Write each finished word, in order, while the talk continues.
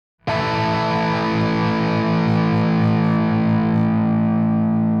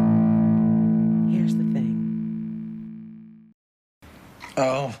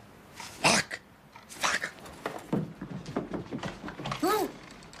Oh, fuck. Fuck. Oh.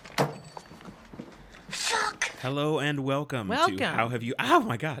 Fuck. Hello and welcome to Welcome. How Have You... Oh,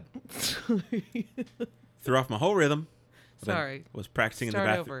 my God. Threw off my whole rhythm. Sorry. Was practicing in the Start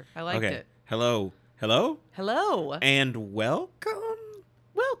bathroom. over. I liked okay. it. Hello. Hello? Hello. And welcome.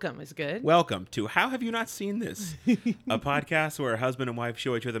 Welcome is good. Welcome to How Have You Not Seen This? A podcast where a husband and wife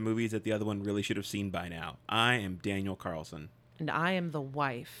show each other movies that the other one really should have seen by now. I am Daniel Carlson. And I am the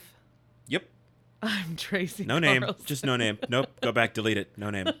wife. Yep. I'm Tracy No name. Carlson. Just no name. Nope. Go back. Delete it.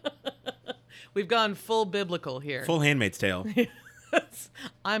 No name. We've gone full biblical here. Full Handmaid's Tale.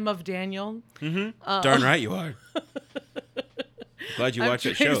 I'm of Daniel. Mm-hmm. Darn right you are. Glad you watched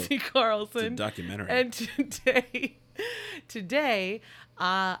that show. Tracy Carlson. It's a documentary. And today,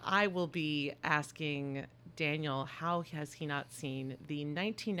 I will be asking Daniel, how has he not seen the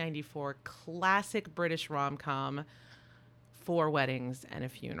 1994 classic British rom-com, Four Weddings and a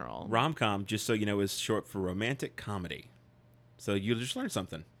Funeral? Rom-com, just so you know, is short for romantic comedy. So you'll just learn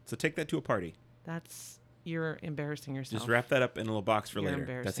something. So take that to a party. You're embarrassing yourself. Just wrap that up in a little box for You're later.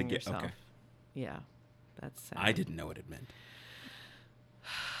 embarrassing That's yourself. Okay. Yeah, that's sad. I didn't know what it meant.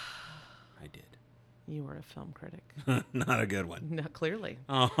 I did. You were a film critic. Not a good one. No, clearly.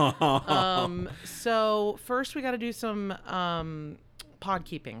 Oh. So first we got to do some pod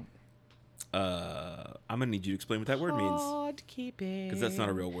keeping. I'm gonna need you to explain what that word means, Pod keeping. because that's not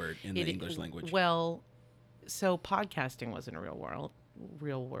a real word in the English language. Well, so podcasting wasn't a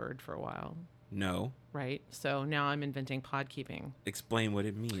real word for a while, No. right? So now I'm inventing pod keeping. Explain what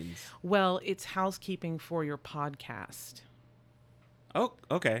it means. Well, it's housekeeping for your podcast. Oh,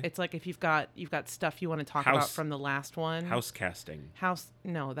 okay. It's like if you've got stuff you want to talk about from the last one. House casting.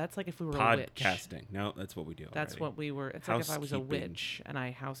 No, that's like if we were a witch. Podcasting. No, that's what we do. That's already. what we were. It's like if I was a Housekeeping. witch and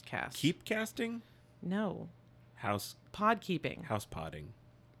I house cast. Keep casting. No. House. Pod keeping. House podding.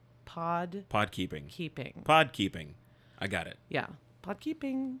 Pod Pod keeping. keeping. Pod keeping. I got it. Yeah. Pod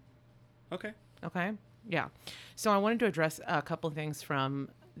keeping. Okay. Okay. Yeah. So I wanted to address a couple of things from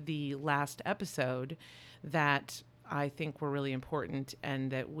the last episode that I think were really important and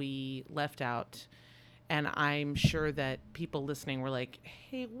that we left out. And I'm sure that people listening were like,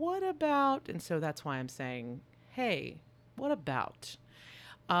 hey, what about? And so that's why I'm saying, hey, what about?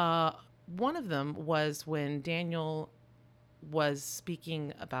 One of them was when Daniel was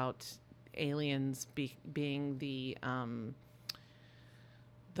speaking about aliens being the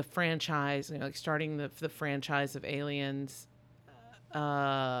franchise, like starting the franchise of Aliens,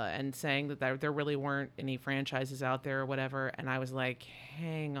 and saying that there really weren't any franchises out there or whatever. And I was like,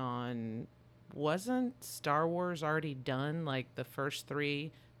 hang on, wasn't Star Wars already done? Like the first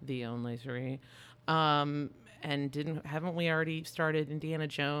three, the only three, and haven't we already started Indiana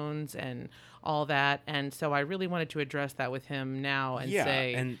Jones and all that? And so I really wanted to address that with him now and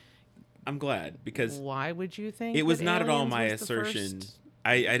say, and I'm glad, because why would you think it was that not at all Aliens my was the assertion. first?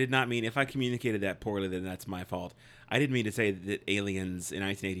 I did not mean, if I communicated that poorly, then that's my fault. I didn't mean to say that Aliens in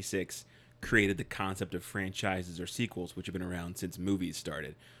 1986 created the concept of franchises or sequels, which have been around since movies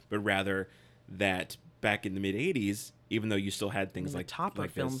started, but rather that back in the mid 80s, even though you still had things like Topper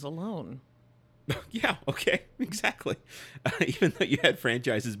like films this, alone. yeah, okay, exactly. Even though you had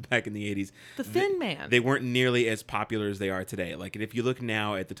franchises back in the 80s, The Thin Man. they weren't nearly as popular as they are today. Like, if you look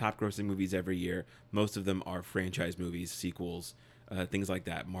now at the top grossing movies every year, most of them are franchise movies, sequels, things like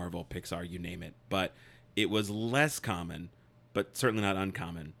that. Marvel, Pixar, you name it. But it was less common, but certainly not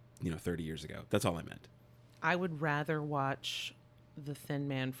uncommon, 30 years ago. That's all I meant. I would rather watch the Thin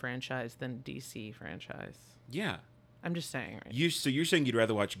Man franchise than DC franchise. Yeah. I'm just saying. Right? So you're saying you'd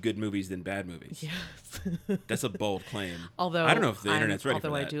rather watch good movies than bad movies? Yes. That's a bold claim. Although I don't know if the internet's ready for that.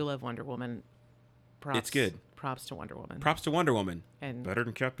 Although I do love Wonder Woman. Props, It's good. Props to Wonder Woman. Props to Wonder Woman. And better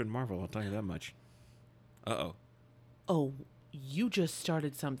than Captain Marvel, I'll tell you that much. Uh-oh. Oh, you just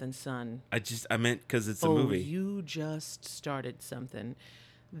started something, son. I meant because it's a movie. You just started something.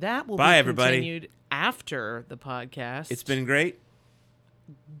 That will Bye, be everybody. continued after the podcast. It's been great.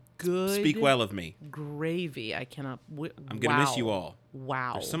 good. Speak well of me. Gravy. I cannot. I'm going to miss you all.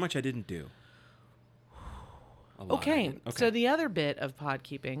 Wow. There's so much I didn't do. A lot I Okay. didn't. So the other bit of pod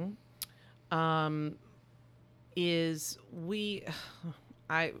keeping is we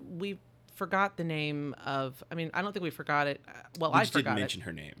forgot the name of, I mean, I don't think we forgot it. Well, I just forgot didn't it. mention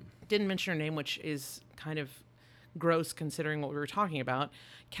her name. Didn't mention her name, which is kind of gross considering what we were talking about.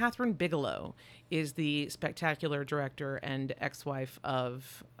 Catherine Bigelow is the spectacular director and ex-wife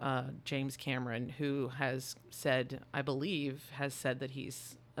of James Cameron, who has said, I believe, that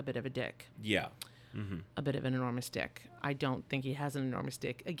he's a bit of a dick. Yeah. Mm-hmm. A bit of an enormous dick. I don't think he has an enormous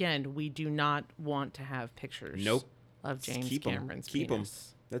dick. Again, we do not want to have pictures Nope. of James keep 'em. Cameron's Keep 'em.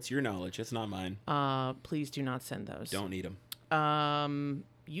 penis. That's your knowledge. That's not mine. Please do not send those. Don't need them.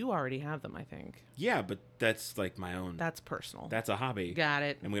 You already have them, I think. Yeah, but that's like my own. That's personal. That's a hobby. Got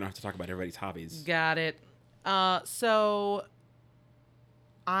it. And we don't have to talk about everybody's hobbies. Got it. So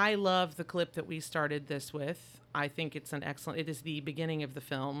I love the clip that we started this with. I think it's an excellent. It is the beginning of the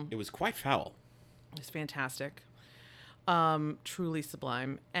film. It was quite foul. It's fantastic. Truly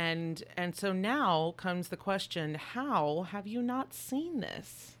sublime. And so now comes the question, how have you not seen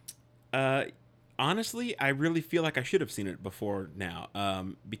this? Honestly, I really feel like I should have seen it before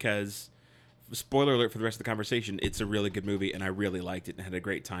now. Because, spoiler alert for the rest of the conversation, it's a really good movie, and I really liked it and had a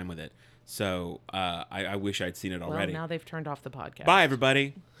great time with it. So I wish I'd seen it already. Well, now they've turned off the podcast. Bye,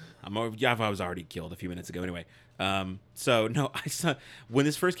 everybody. I was already killed a few minutes ago anyway. So no, I saw when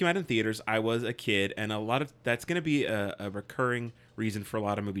this first came out in theaters, I was a kid, and that's going to be a recurring reason for a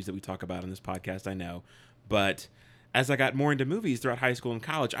lot of movies that we talk about on this podcast, I know. But as I got more into movies throughout high school and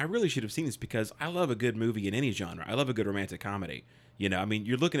college, I really should have seen this because I love a good movie in any genre. I love a good romantic comedy. You know, I mean,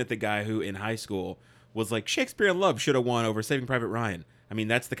 you're looking at the guy who in high school was like, Shakespeare in Love should have won over Saving Private Ryan. I mean,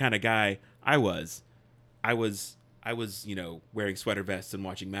 that's the kind of guy I was. I was, you know, wearing sweater vests and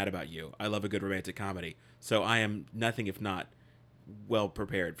watching Mad About You. I love a good romantic comedy. So I am nothing if not well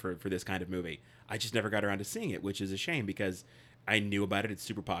prepared for this kind of movie. I just never got around to seeing it, which is a shame because I knew about it. It's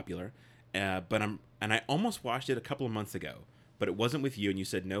super popular. And I almost watched it a couple of months ago, but it wasn't with you. And you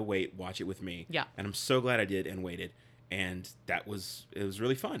said, no, wait, watch it with me. Yeah. And I'm so glad I did and waited. And it was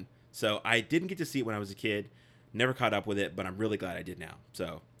really fun. So I didn't get to see it when I was a kid. Never caught up with it, but I'm really glad I did now.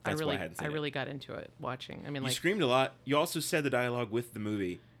 So that's why I hadn't seen it. I really got into it watching. I mean, You like, screamed a lot. You also said the dialogue with the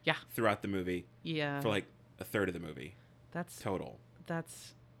movie yeah, throughout the movie yeah. for like a third of the movie that's total.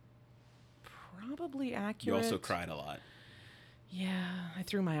 That's probably You accurate. also cried a lot. Yeah, I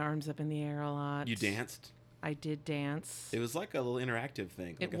threw my arms up in the air a lot. You danced. I did dance. It was like a little interactive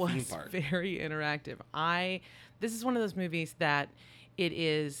thing, like It a theme was park. very interactive. This is one of those movies that it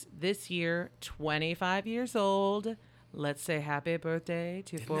is this year 25 years old. Let's say happy birthday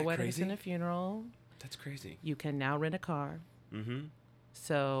to Isn't Four that Weddings crazy? and a Funeral. That's crazy. You can now rent a car. Mm-hmm.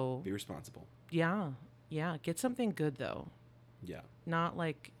 So Be responsible. yeah, get something good though. Yeah. Not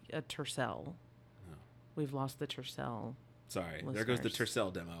like a Tercel. No. We've lost the Tercel. Sorry. There goes the Listeners.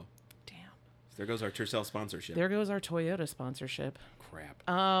 Tercel demo. Damn. There goes our Tercel sponsorship. There goes our Toyota sponsorship. Crap.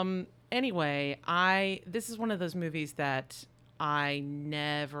 Anyway, this is one of those movies that I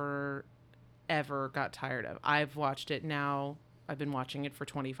never ever got tired of. I've watched it now. I've been watching it for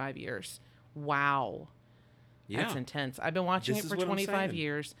 25 years. Wow. Yeah. That's intense. I've been watching This it is for what I'm 25 saying.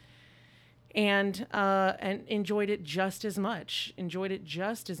 years and enjoyed it just as much.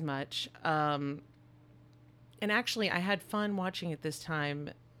 And actually I had fun watching it this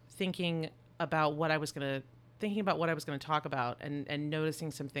time, thinking about what I was going to talk about and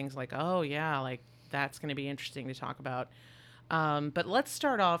noticing some things like, oh yeah, like that's going to be interesting to talk about. But let's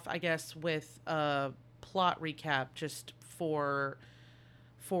start off, I guess, with a plot recap just for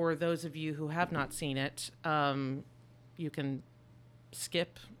those of you who have not seen it. You can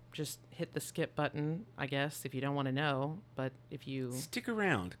just hit the skip button, I guess, if you don't want to know. But if you Stick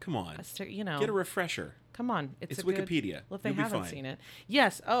around. Come on. Get a refresher. come on, it's a Wikipedia. Well, if they You'll be haven't fine. seen it,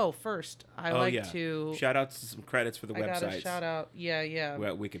 yes. Oh, first I like yeah. to Shout out to some credits for the I got a websites. shout out. Yeah.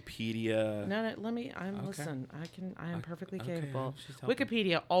 Well, Wikipedia. No, let me. Okay. Listen. I am perfectly okay, capable. she's helping.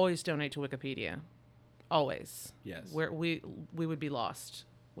 Wikipedia, always donate to Wikipedia. Always. Yes. Where we would be lost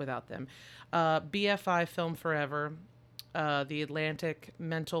without them. BFI Film Forever, The Atlantic,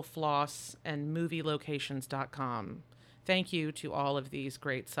 Mental Floss, and MovieLocations.com. Thank you to all of these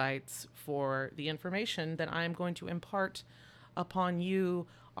great sites for the information that I'm going to impart upon you,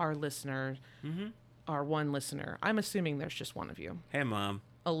 our listener, our one listener. I'm assuming there's just one of you, Hey, Mom.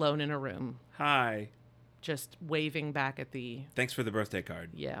 alone in a room, Hi. just waving back at the Thanks for the birthday card.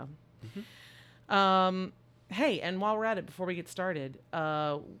 yeah. Hey, and while we're at it, before we get started,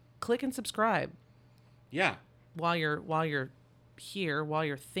 click and subscribe Yeah. while you're here, while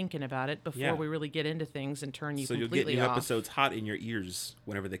you're thinking about it, before Yeah. we really get into things and turn you So you'll completely get new off. episodes hot in your ears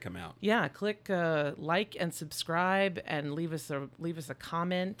whenever they come out. Yeah, click like and subscribe and leave us a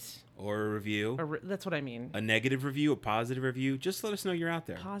comment. Or a review. That's what I mean. A negative review, a positive review. Just let us know you're out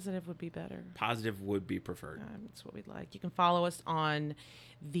there. Positive would be better. Positive would be preferred. That's what we'd like. You can follow us on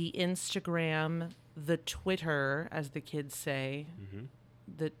the Instagram, the Twitter, as the kids say.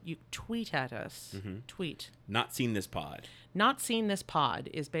 That you tweet at us. Tweet. Not seen this pod. Not seen this pod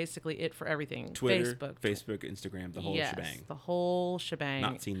is basically it for everything. Twitter, Facebook, Instagram, the whole yes, shebang. the whole shebang.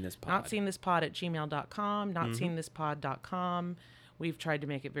 Not seen this pod. Not seen this pod at gmail.com. Not seen this pod.com. We've tried to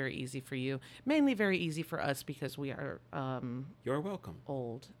make it very easy for you, mainly very easy for us because we are You're welcome.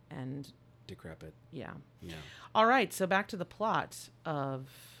 old and Decrepit. yeah. Yeah. All right, so back to the plot of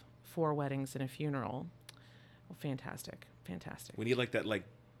Four Weddings and a Funeral. Oh, fantastic. We need like that like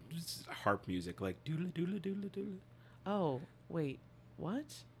harp music, like doodle doodle doodle doodle. Oh, wait.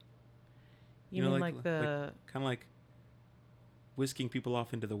 What? You know, mean like the... kind of like whisking people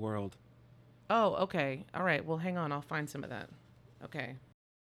off into the world. Oh, okay. All right. Well, hang on. I'll find some of that. Okay.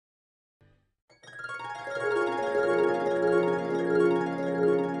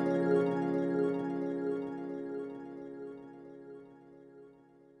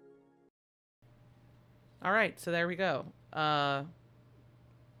 All right. So there we go.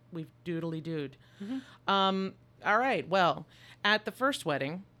 We've doodly-dooed. All right. Well, at the first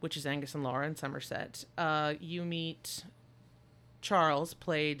wedding, which is Angus and Laura in Somerset, you meet Charles,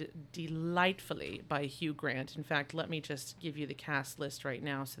 played delightfully by Hugh Grant. In fact, let me just give you the cast list right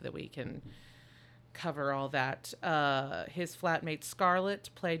now so that we can cover all that. His flatmate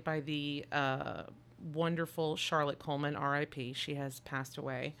Scarlett, played by the wonderful Charlotte Coleman, R.I.P. She has passed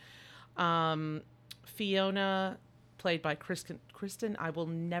away. Fiona, played by Kristen, I will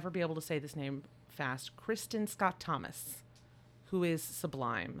never be able to say this name fast, Kristen Scott Thomas, who is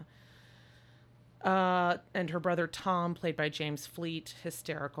sublime. And her brother Tom, played by James Fleet,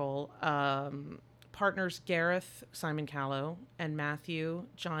 hysterical. Partners Gareth, Simon Callow, and Matthew,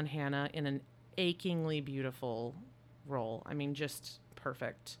 John Hannah, in an achingly beautiful role. I mean, just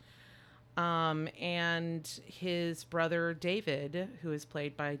perfect. And his brother David, who is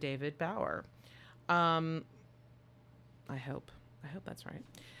played by David Bauer. I hope that's right.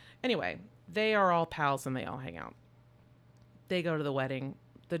 Anyway, they are all pals and they all hang out. They go to the wedding.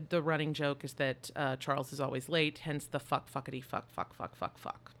 The running joke is that Charles is always late, hence the fuckity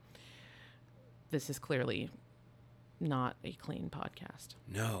fuck. This is clearly not a clean podcast.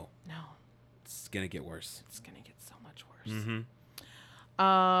 No. No. It's going to get worse. It's going to get so much worse.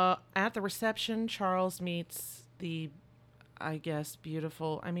 Mm-hmm. At the reception, Charles meets the, I guess,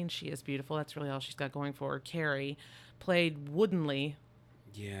 beautiful, I mean, she is beautiful. That's really all she's got going for her. Carrie, played woodenly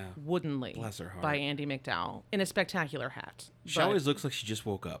Bless her heart. by Andy McDowell in a spectacular hat. She always looks like she just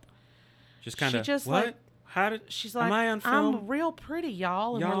woke up. Just kind of, just what? like, How did, she's like, am I on film? I'm real pretty,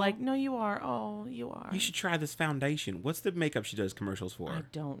 y'all. And we're Y'all? like, no, you are. Oh, you are. You should try this foundation. What's the makeup she does commercials for? I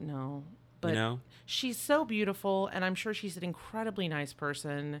don't know. But you know? She's so beautiful, and I'm sure she's an incredibly nice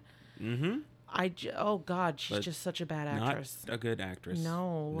person. Mm-hmm. Oh, God, she's But just such a bad actress. Not a good actress.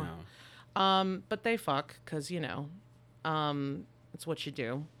 No. But they fuck, because, it's what you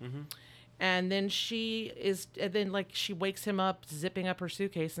do. Mm-hmm. And then she wakes him up, zipping up her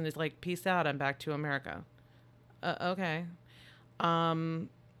suitcase, and is like, peace out, I'm back to America. Okay.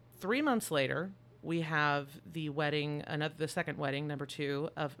 3 months later, we have the second wedding, number 2,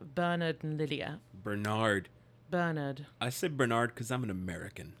 of Bernard and Lydia. Bernard. Bernard. I said Bernard because I'm an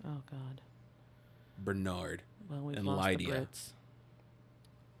American. Oh, God. Bernard. Well, we've and lost Lydia. the Brits.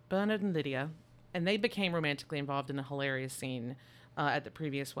 Bernard and Lydia. And they became romantically involved in a hilarious scene at the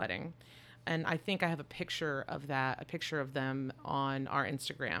previous wedding. And I think I have a picture of them on our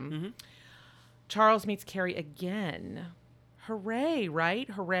Instagram. Mm-hmm. Charles meets Carrie again. Hooray, right?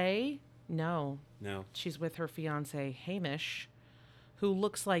 Hooray? No. She's with her fiance, Hamish, who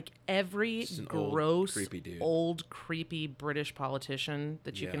looks like every gross, old, creepy British politician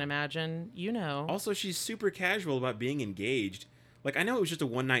that you can imagine. Also, she's super casual about being engaged. Like, I know it was just a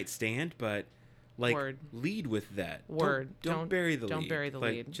one-night stand, but... Like, Word. Lead with that. Word. Don't bury the lead. Don't bury the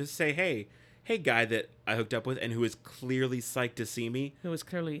lead. Just say, hey, guy that I hooked up with and who is clearly psyched to see me. Who is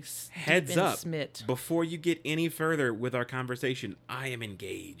clearly heads up. Smit. Before you get any further with our conversation, I am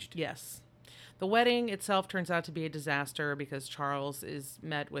engaged. Yes. The wedding itself turns out to be a disaster because Charles is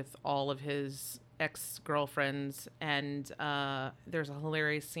met with all of his ex-girlfriends, and there's a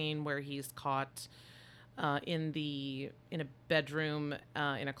hilarious scene where he's caught in a bedroom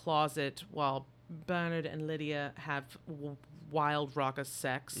in a closet while Bernard and Lydia have wild raucous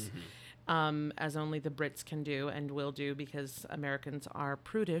sex, as only the Brits can do and will do because Americans are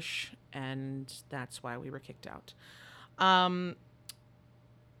prudish, and that's why we were kicked out.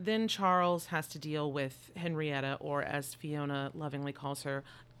 Then Charles has to deal with Henrietta, or as Fiona lovingly calls her,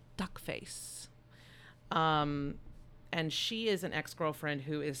 Duckface. And she is an ex-girlfriend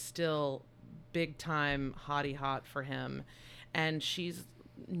who is still big-time hottie hot for him. And she's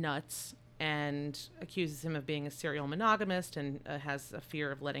nuts and accuses him of being a serial monogamist and has a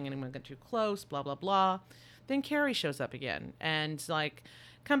fear of letting anyone get too close, blah, blah, blah. Then Carrie shows up again and like,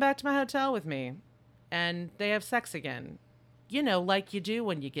 come back to my hotel with me. And they have sex again. like you do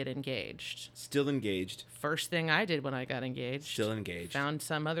when you get engaged. Still engaged. First thing I did when I got engaged. Still engaged. Found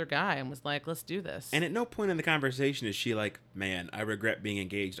some other guy and was like, let's do this. And at no point in the conversation is she like, man, I regret being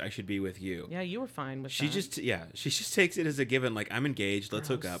engaged. I should be with you. Yeah, you were fine with She that. she just takes it as a given. Like, I'm engaged. Let's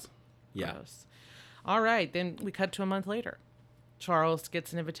hook Gross. up. Yeah. Gross. All right, then we cut to a month later. Charles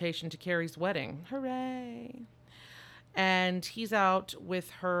gets an invitation to Carrie's wedding. Hooray. And he's out with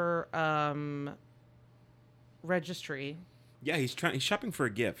her registry. Yeah, he's shopping for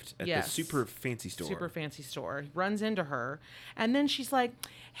a gift at Yes. the super fancy store. Super fancy store. He runs into her. And then she's like,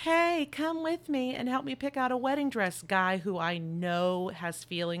 hey, come with me and help me pick out a wedding dress. Guy who I know has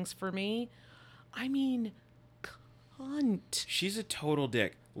feelings for me. I mean, cunt. She's a total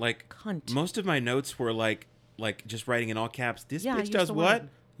dick. Like, Cunt. most of my notes were like just writing in all caps. This Yeah, bitch use does the what? word.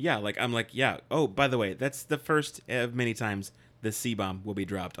 Yeah, like I'm like, yeah. Oh, by the way, that's the first of many times the C-bomb will be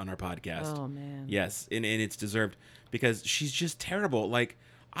dropped on our podcast. Oh, man. Yes, and it's deserved because she's just terrible. Like,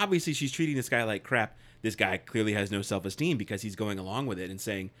 obviously she's treating this guy like crap. This guy clearly has no self-esteem because he's going along with it and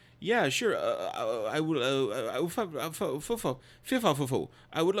saying, "Yeah, sure, I would love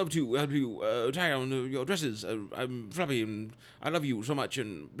to try on your dresses. I'm fluffy and I love you so much."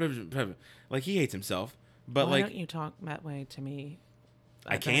 And like, he hates himself. But Why like, don't you talk that way to me?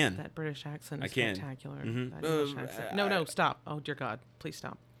 I can. That British accent I is can. spectacular. Mhm. That English accent. No, stop. Oh, dear God. Please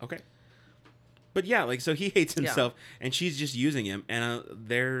stop. okay. But yeah, like, so he hates himself, and she's just using him, and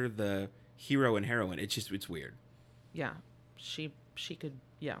they're the hero and heroine. It's weird. Yeah. She could,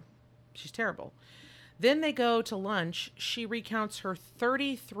 yeah. She's terrible. Then they go to lunch. She recounts her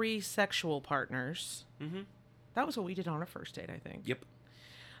 33 sexual partners. Mhm. That was what we did on our first date, I think. Yep.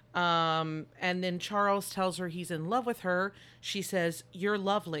 And then Charles tells her he's in love with her. She says, "You're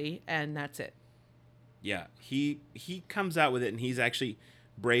lovely," and that's it. Yeah, he comes out with it, and he's actually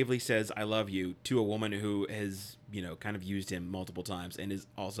bravely says "I love you" to a woman who has, kind of used him multiple times and is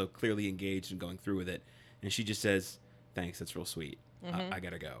also clearly engaged and going through with it. And she just says, "Thanks, that's real sweet. I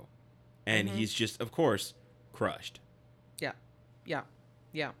gotta go." And he's just, of course, crushed. Yeah. Yeah.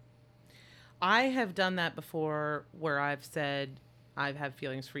 Yeah. I have done that before where I've said, "I've had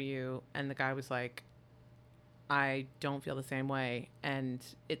feelings for you," and the guy was like, "I don't feel the same way," and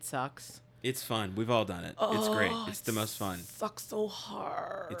it sucks. It's fun. We've all done it. It's great. It's the most fun. Sucks so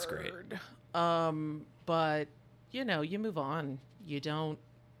hard. It's great. But you move on. You don't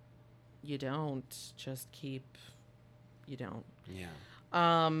just keep. You don't.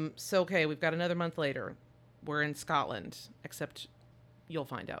 Yeah. So okay, we've got another month later. We're in Scotland, except you'll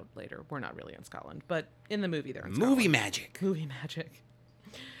find out later. We're not really in Scotland, but in the movie they're in Scotland. Movie magic. Movie magic.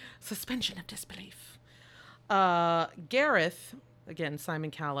 Suspension of disbelief. Gareth, again,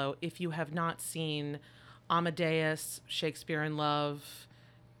 Simon Callow, if you have not seen Amadeus, Shakespeare in Love,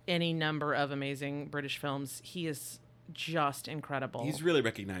 any number of amazing British films, he is just incredible. He's really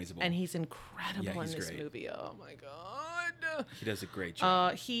recognizable. And he's incredible in he's this great. movie. Oh, my God. He does a great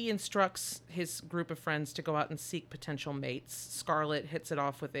job. He instructs his group of friends to go out and seek potential mates. Scarlett hits it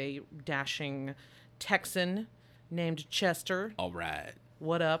off with a dashing Texan named Chester. All right.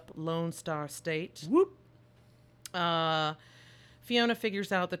 What up, Lone Star State? Whoop. Fiona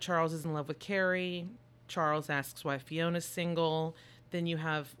figures out that Charles is in love with Carrie. Charles asks why Fiona's single. Then you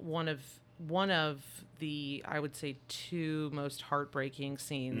have one of the, I would say, two most heartbreaking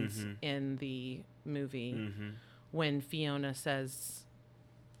scenes in the movie when Fiona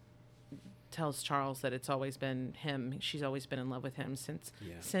tells Charles that it's always been him. She's always been in love with him since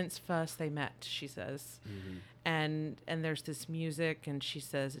first they met, she says. And there's this music, and she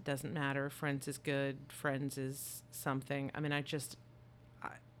says it doesn't matter. Friends is good. Friends is something. I mean,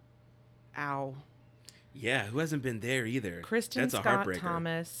 ow. Yeah, who hasn't been there either? Kristen That's a Scott heartbreaker.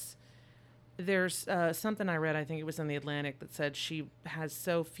 Thomas. There's something I read, I think it was in The Atlantic, that said she has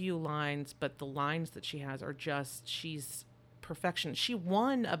so few lines, but the lines that she has are just, she's perfection. She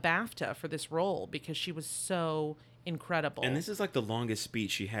won a BAFTA for this role because she was so incredible. And this is like the longest speech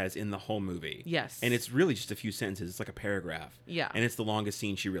she has in the whole movie. Yes. And it's really just a few sentences. It's like a paragraph. Yeah. And it's the longest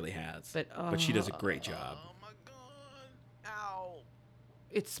scene she really has. But she does a great job. Oh my God. Ow.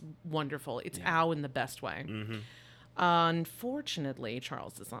 It's wonderful. It's ow in the best way. Unfortunately,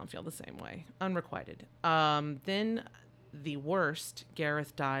 Charles does not feel the same way. Unrequited. Then the worst,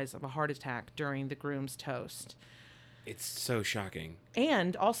 Gareth dies of a heart attack during the groom's toast. It's so shocking.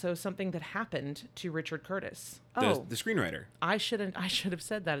 And also something that happened to Richard Curtis. The screenwriter. I should have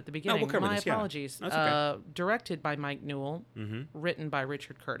said that at the beginning. we'll cover My this, yeah. apologies. That's okay. Directed by Mike Newell, written by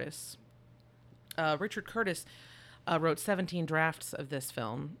Richard Curtis. Richard Curtis wrote 17 drafts of this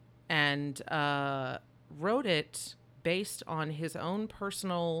film and wrote it based on his own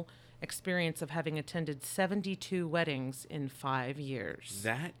personal experience of having attended 72 weddings in 5 years.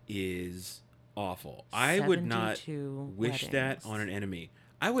 That is awful. I would not 72 wish that weddings. on an enemy.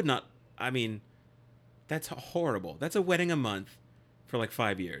 I would not. I mean, that's horrible. That's a wedding a month for like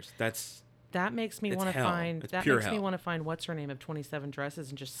 5 years. That makes me It's want to hell. find. It's That pure makes me hell. want to find what's her name of 27 Dresses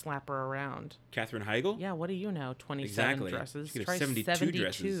and just slap her around. Katherine Heigl? Yeah, what do you know? 27 Exactly. dresses. She could Try have 72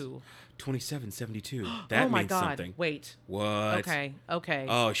 dresses. 27, 72. That Oh my means God! something. Wait. What? Okay. Okay.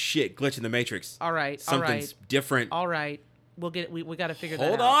 Oh shit! Glitch in the Matrix. all right. Something's different. All right. We'll get. We got to figure that out.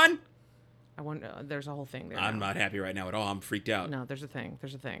 Hold on. I want. There's a whole thing there. I'm now. not happy right now at all. I'm freaked out. No, there's a thing.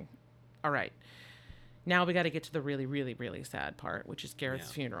 There's a thing. All right. Now we got to get to the really, really, really sad part, which is Gareth's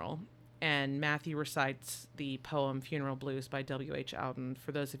Yeah. funeral. And Matthew recites the poem Funeral Blues by W.H. Auden.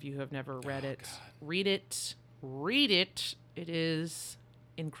 For those of you who have never read it, read it. Read it. It is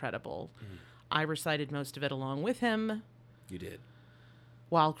incredible. I recited most of it along with him You did.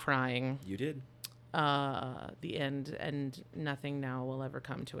 while crying. You did. The end, and nothing now will ever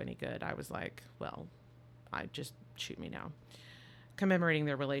come to any good. I was like, well, I just shoot me now. Commemorating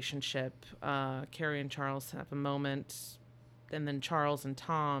their relationship, Carrie and Charles have a moment, and then Charles and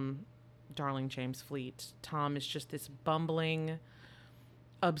Tom, darling James Fleet. Tom is just this bumbling,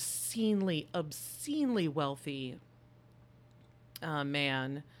 obscenely wealthy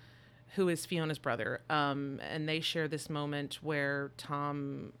man who is Fiona's brother. And they share this moment where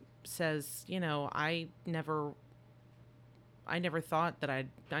Tom says, you know, I never thought that I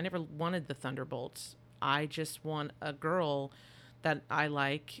never wanted the Thunderbolts. I just want a girl that I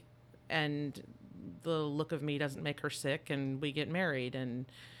like, and the look of me doesn't make her sick, and we get married. And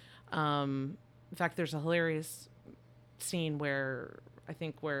in fact, there's a hilarious scene where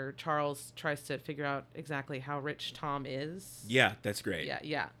Charles tries to figure out exactly how rich Tom is. Yeah, that's great.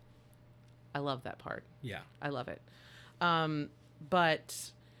 Yeah. I love that part. Yeah. I love it.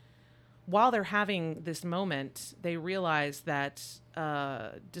 But while they're having this moment, they realize that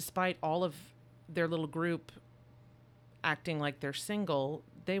despite all of their little group acting like they're single,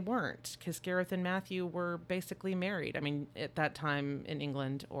 they weren't, because Gareth and Matthew were basically married. I mean, at that time in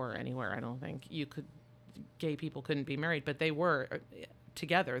England or anywhere, I don't think gay people couldn't be married, but they were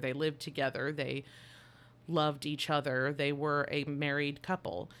together. They lived together. They loved each other. They were a married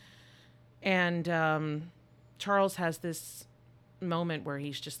couple. And Charles has this moment where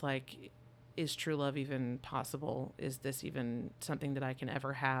he's just like, is true love even possible? Is this even something that I can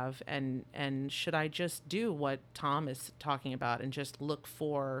ever have? And should I just do what Tom is talking about and just look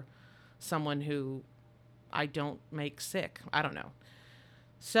for someone who I don't make sick? I don't know.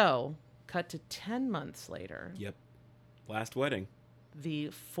 So, cut to 10 months later. Yep. Last wedding. The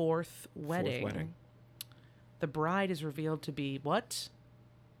fourth wedding. wedding. The bride is revealed to be what?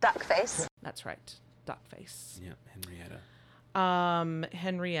 Duckface. That's right. Duckface. Yep. Henrietta.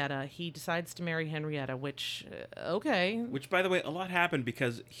 Henrietta. He decides to marry Henrietta, which, okay. Which, by the way, a lot happened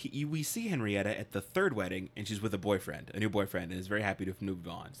because we see Henrietta at the third wedding, and she's with a new boyfriend, and is very happy to have moved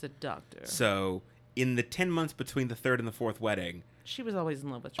on. It's a doctor. So, in the 10 months between the third and the fourth wedding, She was always in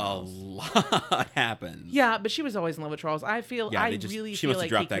love with a Charles. lot happens. Yeah, but she was always in love with Charles. I Yeah, really she feel must have like he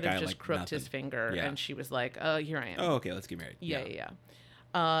dropped that could have guy just like crooked his nothing. finger, Yeah. and she was like, here I am. Oh, okay, let's get married. Yeah.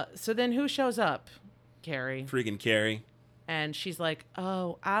 So then who shows up? Carrie. Friggin' Carrie. And she's like,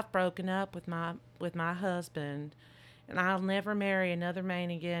 oh, I've broken up with my husband, and I'll never marry another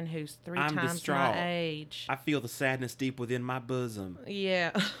man again who's three I'm times distraught. my age. I feel the sadness deep within my bosom.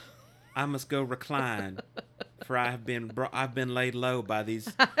 Yeah. I must go recline, for I've been laid low by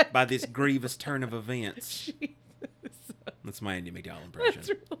this grievous turn of events. That's my Andy McDowell impression. That's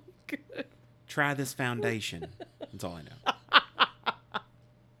really good. Try this foundation. That's all I know.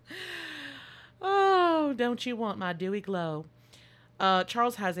 Oh, don't you want my dewy glow?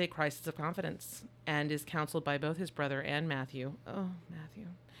 Charles has a crisis of confidence and is counseled by both his brother and Matthew. Oh, Matthew.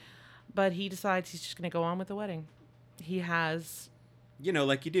 But he decides he's just going to go on with the wedding. He has... You know,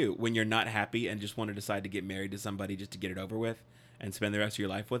 like you do when you're not happy and just want to decide to get married to somebody just to get it over with and spend the rest of your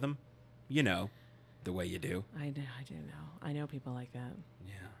life with them. You know, the way you do. I do know. I know people like that.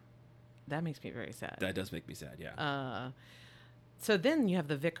 Yeah. That makes me very sad. That does make me sad, yeah. So then you have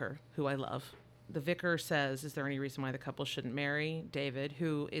the vicar, who I love. The vicar says, is there any reason why the couple shouldn't marry? David,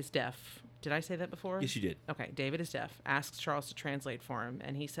 who is deaf. Did I say that before? Yes, you did. Okay, David is deaf. Asks Charles to translate for him.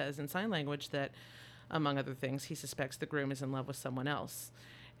 And he says in sign language that, among other things, he suspects the groom is in love with someone else.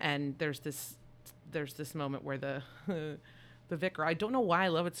 And there's this moment where the the vicar, I don't know why I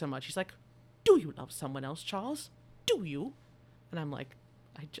love it so much. He's like, do you love someone else, Charles? Do you? And I'm like,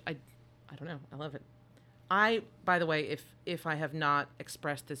 I don't know. I love it. I, by the way, if I have not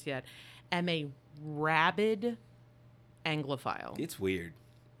expressed this yet, am a rabid Anglophile. It's weird.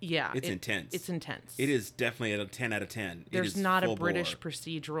 Yeah, It's intense. It's intense. It is definitely a 10 out of 10. It There's is not a full British bore.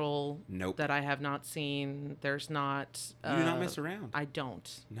 procedural Nope. that I have not seen. There's not. You do not mess around. I don't.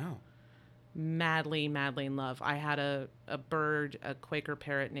 No. Madly in love. I had a bird, a Quaker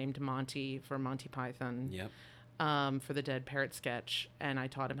parrot named Monty for Monty Python. Yep. For the Dead Parrot sketch, and I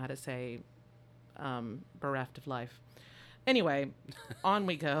taught him how to say bereft of life. Anyway, on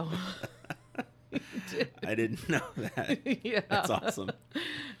we go. I didn't know that. Yeah. That's awesome.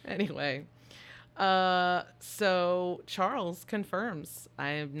 Anyway, so Charles confirms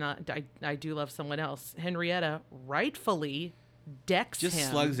I do love someone else. Henrietta rightfully decks Just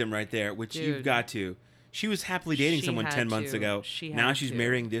him. slugs him right there, which you've Dude. got to. She was happily dating She someone had 10 months to. ago. She Now had she's to.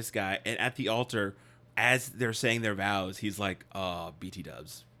 marrying this guy. And at the altar, as they're saying their vows, he's like, oh, BT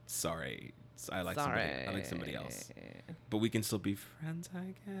dubs. Sorry. I like somebody else. But we can still be friends,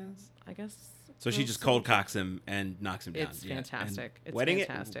 I guess. I guess. So she just cold cocks him and knocks him down. It's Yeah. fantastic. And It's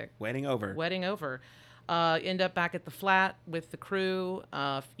fantastic. Wedding over. Wedding over. End up back at the flat with the crew.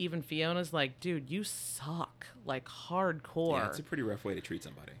 Even Fiona's like, dude, you suck. Like, hardcore. Yeah, it's a pretty rough way to treat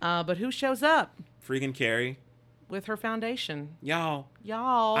somebody. But who shows up Freaking Carrie. with her foundation? Y'all,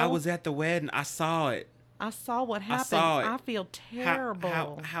 Y'all. I was at the wedding. I saw it. I saw what happened. saw it. I feel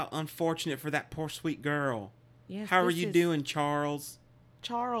terrible. How unfortunate for that poor sweet girl. Yes, How are this you is- doing, Charles?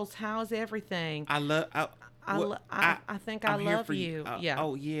 Charles, how's everything? I love. I think I I'm here love for you. Uh, Yeah.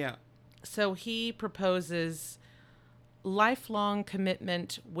 Oh yeah. So he proposes lifelong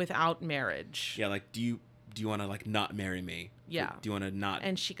commitment without marriage. Yeah. Like, do you want to like not marry me? Yeah. Do you want to not?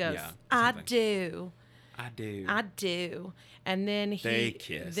 And she goes, Yeah, I something. do. I do. I do. And then They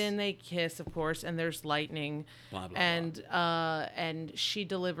kiss. Then they kiss, of course, and there's lightning. Blah, blah, and she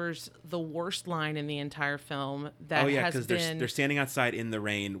delivers the worst line in the entire film that Oh yeah, has because been they're standing outside in the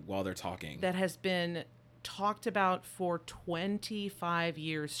rain while they're talking. that has been talked about for 25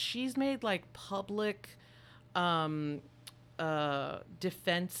 years. She's made like public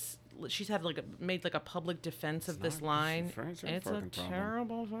defense. She's had made a public defense of this not- line. it's a It's a fucking problem.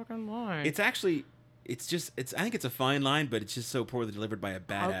 terrible fucking line. It's actually. I think it's a fine line, but it's just so poorly delivered by a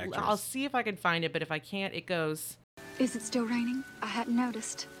bad actress. I'll see if I can find it, but if I can't, it goes. Is it still raining? I hadn't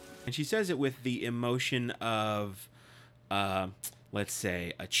noticed. And she says it with the emotion of, let's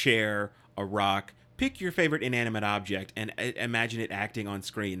say, a chair, a rock. Pick your favorite inanimate object and imagine it acting on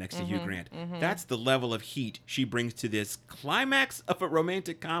screen next to Hugh Grant. That's the level of heat she brings to this climax of a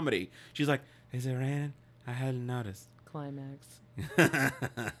romantic comedy. She's like, is it raining? I hadn't noticed. Climax.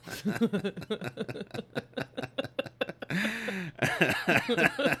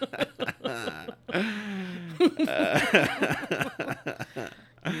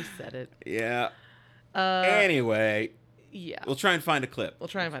 You said it. Yeah. Anyway, Yeah. we'll try and find a clip. We'll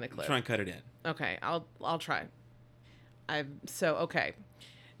try and find a clip. We'll try and cut it in. Okay, I'll try. Okay.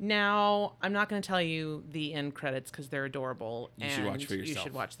 Now, I'm not going to tell you the end credits because they're adorable. You should watch for You yourself.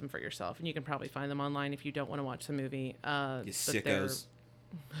 should watch them for yourself. And you can probably find them online if you don't want to watch the movie. You but sickos.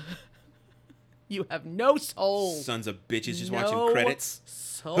 You have no soul. Sons of bitches just No watching credits.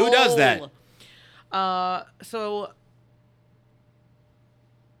 Soul. Who does that?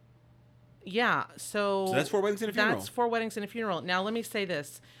 Yeah, So that's 4 weddings and a funeral. That's 4 weddings and a funeral. Now, let me say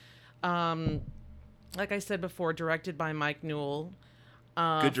this. Like I said before, directed by Mike Newell.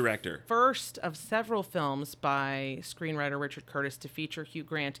 Good director. First of several films by screenwriter Richard Curtis to feature Hugh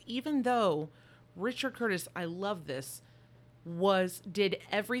Grant, even though Richard Curtis, I love this, did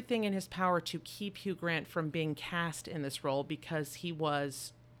everything in his power to keep Hugh Grant from being cast in this role because he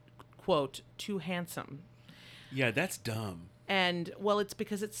was, quote, too handsome. Yeah, that's dumb. And, well, it's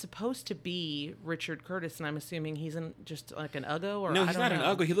because it's supposed to be Richard Curtis, and I'm assuming he's just like an uggo, or No, I he's don't not an know.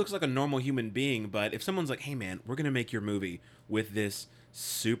 ugly. He looks like a normal human being. But if someone's like, "Hey, man, we're gonna make your movie with this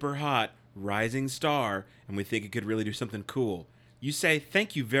super hot rising star, and we think it could really do something cool," you say,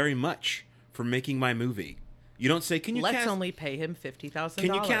 "Thank you very much for making my movie." You don't say, "Can you Let's cast? only pay him $50,000.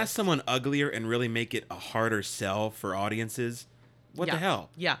 Can you cast someone uglier and really make it a harder sell for audiences?" What the hell?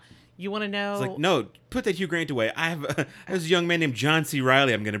 Yeah. You want to know? It's like, no, put that Hugh Grant away. There's a young man named John C.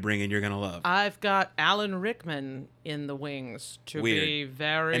 Reilly I'm going to bring in. You're going to love. I've got Alan Rickman in the wings to Weird. be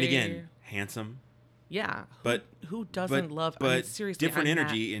very... And again, handsome, yeah. but Who doesn't love... But I mean, seriously, different I'm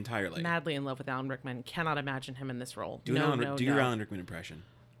energy entirely. madly in love with Alan Rickman. Cannot imagine him in this role. Do your Alan Rickman impression.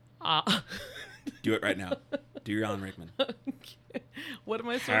 Do it right now. Do your Alan Rickman. What am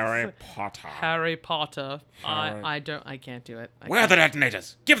I supposed to say? Potter. Harry Potter. I can't do it. Where are the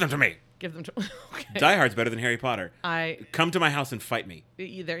detonators? Give them to me. Give them to... Okay. Die Hard's better than Harry Potter. There Come to my house and fight me.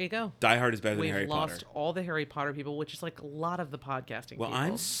 you go. Die Hard is better than We've Harry lost Potter. all the Harry Potter people, which is like a lot of the podcasting Well, people.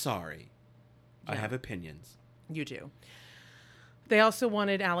 I'm sorry. I Yeah. have opinions. You do. They also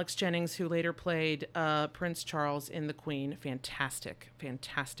wanted Alex Jennings, who later played Prince Charles in The Queen. Fantastic,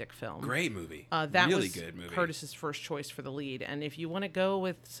 fantastic film. Great movie. That really was good movie. Curtis's first choice for the lead. And if you want to go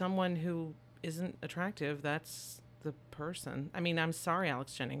with someone who isn't attractive, that's the person. I mean, I'm sorry,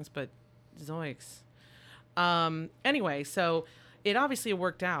 Alex Jennings, but zoinks. Anyway, so it obviously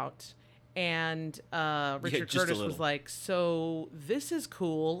worked out. And Richard just a Curtis was little. like, so this is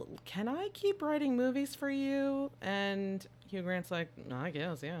cool. Can I keep writing movies for you? And Hugh Grant's like, no, I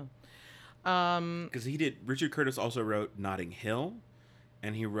guess, yeah. Because Richard Curtis also wrote Notting Hill,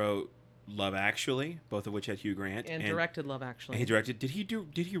 and he wrote Love Actually, both of which had Hugh Grant. And directed Love Actually. And he directed. Did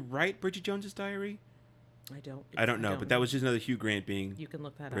he write Bridget Jones's Diary? I don't know, but that was just another Hugh Grant being You can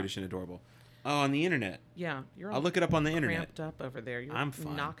look that British up. and adorable. Oh, on the internet. Yeah, you're all I'll look it up on the internet. cramped up over there. You're I'm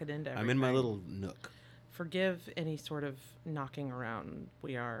fine. knocking into everything. I'm in my little nook. Forgive any sort of knocking around.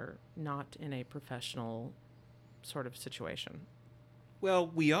 We are not in a professional sort of situation. Well,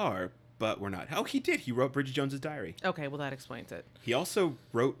 we are, but we're not. Oh, he did. He wrote Bridget Jones's Diary. Okay, well, that explains it. He also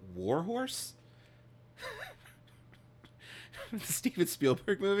wrote War Horse. The Steven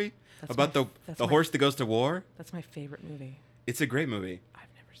Spielberg movie That's about my- that's the my- horse that goes to war. That's my favorite movie. It's a great movie. I've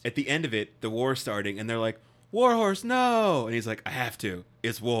never seen At the end of it, the war's starting, and they're like, "War horse, no!" And he's like, "I have to.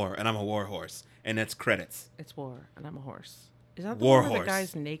 It's war, and I'm a war horse." And that's credits. It's War, and I'm a horse. Is that the War one where Horse. the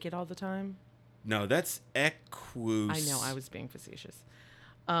guy's naked all the time? No, that's Equus. I know, I was being facetious.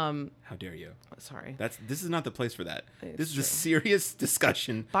 How dare you? Sorry. This is not the place for that. It's This is true. a serious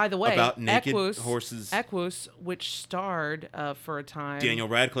discussion. By the way, about naked Equus, horses. Equus, which starred for a time Daniel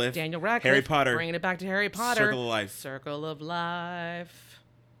Radcliffe. Harry Potter. Bringing it back to Harry Potter. Circle of Life. Circle of Life.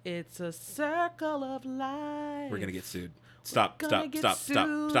 It's a circle of life. We're gonna get sued. Stop! Gonna Stop! get Stop! Stop!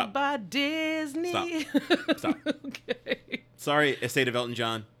 sued Stop! by Disney. Stop. Okay. Sorry, Estate of Elton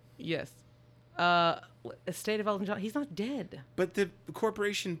John. Yes. Estate of Elton John. He's not dead. But the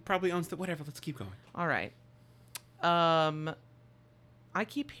corporation probably owns the whatever. Let's keep going. All right. I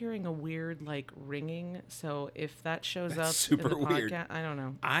keep hearing a weird like ringing. So if that shows That's up super in the podcast, weird. I don't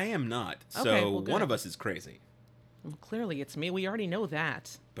know. I am not. So Okay, well, one good. of us is crazy, Well, clearly it's me. We already know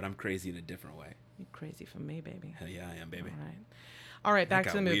that. but I'm crazy in a different way. You're crazy for me, baby. Hell yeah, I am, baby. All right. All right, back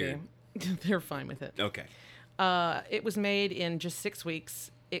That to the got movie. weird. They're fine with it. Okay. It was made in just 6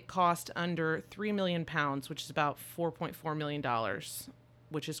 weeks. It cost under £3 million, which is about $4.4 million,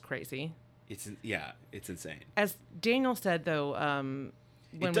 which is crazy. It's insane. As Daniel said, though, when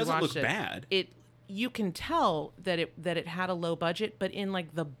we doesn't watched look bad. You can tell that it had a low budget, but in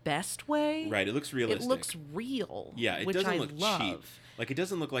like the best way. Right, it looks realistic. It looks real. Yeah, it which doesn't I look love. cheap. Like it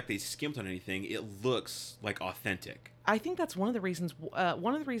doesn't look like they skimped on anything. It looks like authentic. I think that's one of the reasons.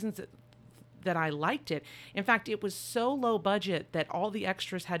 That I liked it. In fact, it was so low budget that all the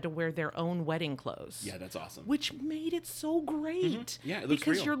extras had to wear their own wedding clothes. Yeah, that's awesome. Which made it so great. Yeah, it looks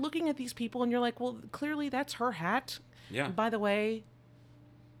because real. you're looking at these people and you're like, well, clearly that's her hat. Yeah. And by the way,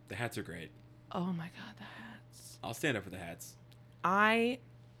 The hats are great. oh my God, the hats. I'll stand up for the hats. I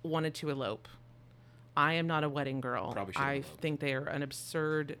wanted to elope. I am not a wedding girl. Probably shouldn't I elope. think they are an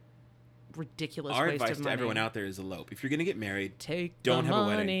absurd, ridiculous Our waste advice of to money. everyone out there is elope. If you're gonna get married, Take don't the have a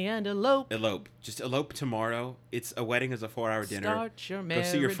money wedding. and elope. Elope. Just elope tomorrow. It's a wedding is a 4-hour dinner. Start your Go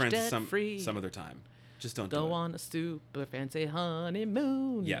see your marriage friends some debt-free. other time. Just don't do Go it. on a super fancy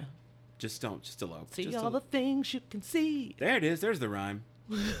honeymoon. Yeah. Just don't. Just elope. See just all the things you can see. There it is. There's the rhyme.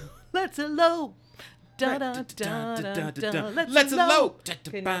 Let's elope. Da, da, da, da, da. Let's elope.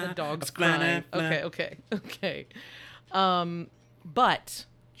 Okay, now the dog's Flan, crying. flan. Okay. But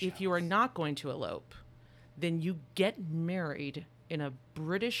if you are not going to elope, then you get married in a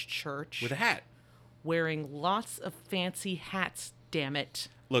British church With a hat. wearing lots of fancy hats, damn it.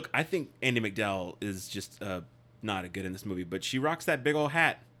 Look, I think Andy McDowell is just not a good in this movie, but she rocks that big old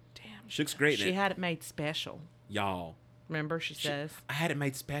hat. Damn. She looks great in She it. had it made special. Y'all. Remember, she says. I had it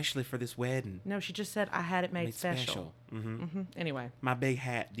made specially for this wedding. No, she just said, I had it made special. Mm-hmm. Anyway. My big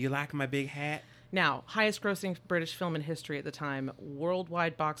hat. Do you like my big hat? Now, highest grossing British film in history at the time,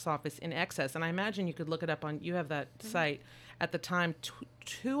 worldwide box office in excess. And I imagine you could look it up on, you have that site. At the time,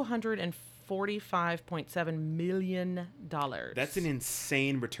 $245.7 million. That's an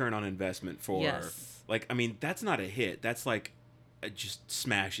insane return on investment for, Yes. like, I mean, that's not a hit. That's like a just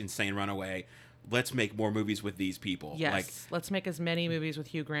smash, insane runaway. Let's make more movies with these people. Yes. Like, Let's make as many movies with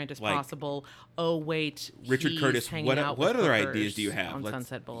Hugh Grant as Like, possible. Oh, wait. Richard he's Curtis, hanging what out what with other hookers ideas do you have? on Let's-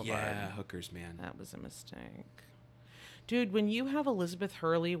 Sunset Boulevard? Yeah, hookers, man. That was a mistake. Dude, when you have Elizabeth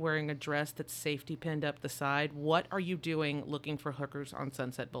Hurley wearing a dress that's safety pinned up the side, what are you doing looking for hookers on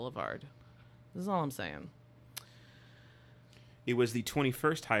Sunset Boulevard? This is all I'm saying. It was the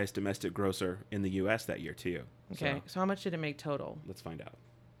 21st highest domestic grosser in the U.S. that year, too. Okay. So how much did it make total? Let's find out.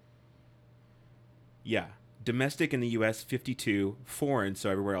 Yeah. Domestic in the U.S., 52. Foreign, so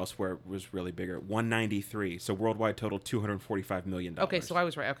everywhere else where it was really bigger, 193. So worldwide total, $245 million. Okay, so I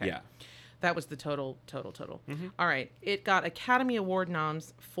was right. Okay. Yeah. That was the total. Mm-hmm. All right. It got Academy Award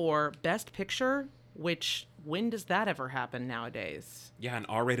noms for Best Picture, which, when does that ever happen nowadays? Yeah, an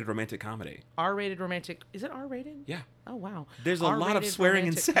R-rated romantic comedy. R-rated romantic. Is it R-rated? Yeah. Oh, wow. There's a lot of R-rated swearing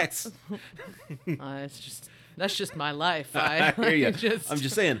and romantic- sex. That's just my life. I hear you. I'm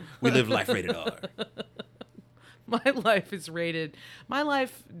just saying, we live life rated R. My life is rated. My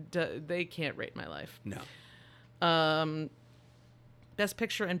life, they can't rate my life. No. Best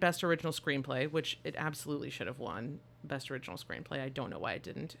Picture and Best Original Screenplay, which it absolutely should have won. Best Original Screenplay. I don't know why it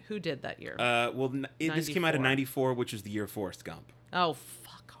didn't. Who did that year? This came out in 94. 94, which is the year of Forrest Gump. Oh,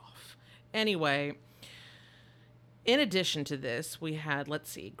 fuck off. Anyway, in addition to this, we had, let's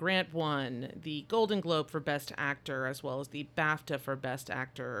see, Grant won the Golden Globe for Best Actor, as well as the BAFTA for Best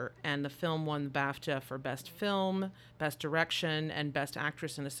Actor, and the film won the BAFTA for Best Film, Best Direction, and Best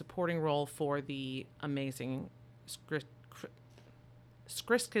Actress in a Supporting Role for the amazing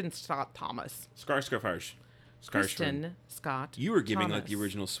Kristen Scott Thomas. Skarsgård. Kristen Scott You were giving Thomas. like the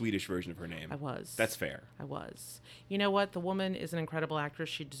original Swedish version of her name. I was. That's fair. I was. You know what? The woman is an incredible actress.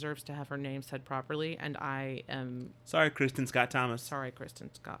 She deserves to have her name said properly, and I am Sorry, Kristen Scott Thomas. sorry,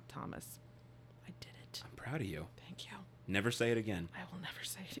 Kristen Scott Thomas. I did it. I'm proud of you. Thank you. Never say it again. I will never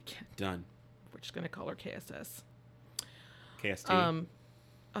say it again. Done. We're just gonna call her KSS. KST.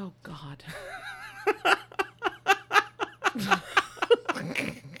 Oh God.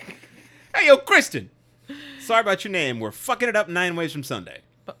 Hey, yo, Kristen. Sorry about your name. We're fucking it up 9 ways from Sunday.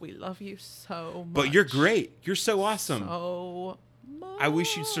 But we love you so much. But you're great. You're so awesome. So much. I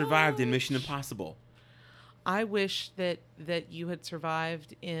wish you'd survived in Mission Impossible. I wish that you had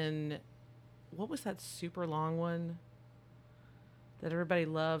survived in, what was that super long one that everybody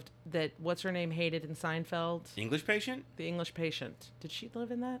loved, that what's her name hated in Seinfeld? English Patient? The English Patient. Did she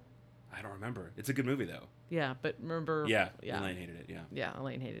live in that? I don't remember. It's a good movie, though. Yeah, but remember. Yeah. Elaine hated it, yeah. Yeah,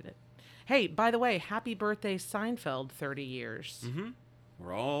 Elaine hated it. Hey, by the way, happy birthday, Seinfeld, 30 years. Mm-hmm.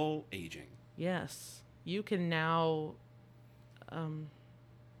 We're all aging. Yes. You can now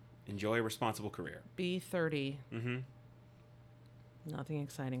Enjoy a responsible career. be 30. Mm-hmm. Nothing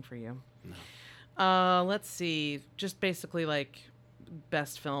exciting for you. No. Let's see. Just basically like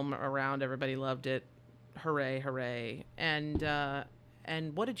best film around. Everybody loved it. Hooray, hooray. And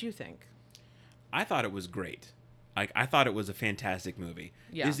what did you think? I thought it was great. I thought it was a fantastic movie.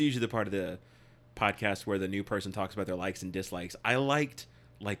 Yeah. This is usually the part of the podcast where the new person talks about their likes and dislikes. I liked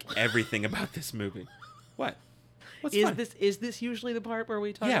like everything about this movie. What? What's fun? Is this usually the part where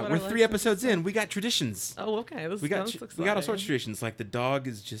we talk Yeah, about we're our 3 likes and episodes in. dislikes? We got traditions. Oh, okay. This We got sounds we got all exciting. sorts of traditions. Like the dog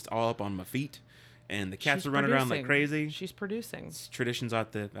is just all up on my feet, and the cats She's are running around like producing. crazy. She's producing. It's traditions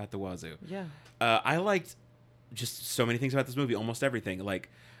at the wazoo. Yeah. I liked just so many things about this movie. Almost everything. Like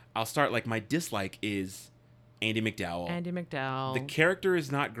I'll start like my dislike is Andie MacDowell. Andie MacDowell. The character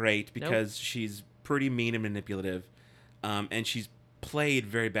is not great because she's pretty mean and manipulative, and she's played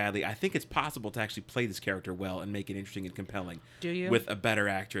very badly. I think it's possible to actually play this character well and make it interesting and compelling. Do you? With a better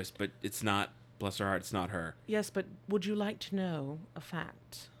actress, but it's not. Bless her heart, it's not her. Yes, but would you like to know a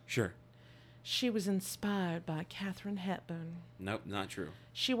fact? Sure. She was inspired by Katharine Hepburn. Nope, not true.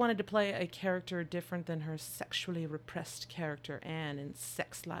 She wanted to play a character different than her sexually repressed character Anne in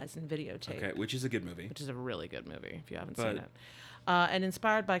Sex, Lies, and Videotape. Okay, which is a good movie. Which is a really good movie, if you haven't But- seen it. And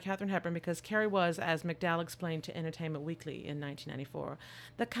inspired by Katharine Hepburn because Carrie was, as McDowell explained to Entertainment Weekly in 1994,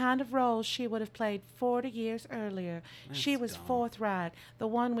 the kind of role she would have played 40 years earlier. She That's was dumb. forthright, the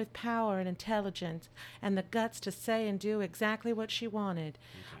one with power and intelligence, and the guts to say and do exactly what she wanted.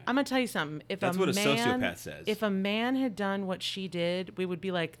 I'm going to tell you something. If That's a what a man, sociopath says. If a man had done what she did, we would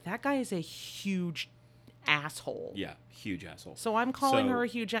be like, that guy is a huge asshole. Yeah, huge asshole. So I'm calling So- her a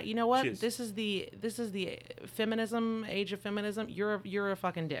huge. You know what? She is. This is the feminism, age of feminism. You're a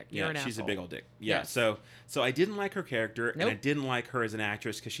fucking dick. You're an she's asshole. a big old dick. Yeah, Yes. so I didn't like her character, and I Nope. didn't like her as an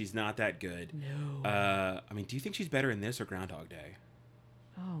actress because she's not that good. No. I mean, do you think she's better in this or Groundhog Day?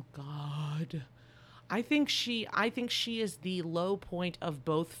 Oh God. I think she is the low point of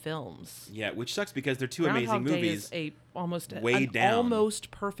both films. Yeah, which sucks because they're two Groundhog amazing Day movies, is a almost weighed an down.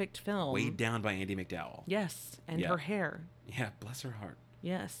 almost perfect film. weighed down by Andie MacDowell. Yes, and Yeah. her hair. Yeah, bless her heart.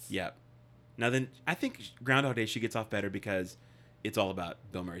 Yes. Yeah. Now then, I think Groundhog Day she gets off better because it's all about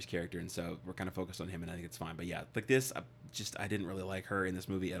Bill Murray's character, and so we're kind of focused on him, and I think it's fine. But yeah, like this, I didn't really like her in this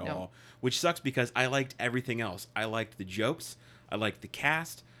movie at No. all, which sucks because I liked everything else. I liked the jokes, I liked the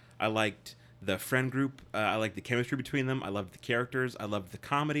cast, I liked the friend group, I liked the chemistry between them, I loved the characters, I loved the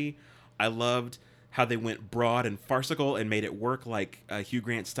comedy, I loved how they went broad and farcical and made it work, like Hugh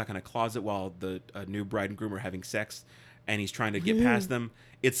Grant stuck in a closet while the new bride and groom are having sex, and he's trying to get past them.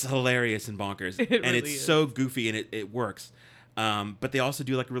 It's hilarious and bonkers, and really it's is. so goofy, and it works. But they also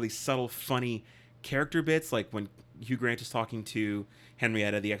do like really subtle, funny character bits, like when Hugh Grant is talking to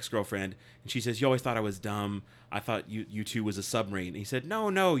Henrietta, the ex-girlfriend, and she says, "You always thought I was dumb. I thought you two was a submarine." And he said,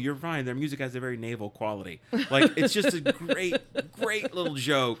 No, you're fine. Their music has a very naval quality. Like, it's just a great little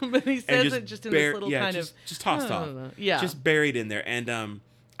joke. But he says it just in this little kind of... just tossed off. Yeah. Just buried in there. And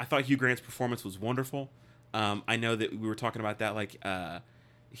I thought Hugh Grant's performance was wonderful. I know that we were talking about that. Like,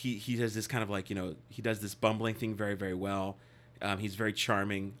 he does this kind of like, he does this bumbling thing very, very well. He's very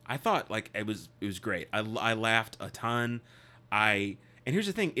charming. I thought like it was great. I laughed a ton. And here's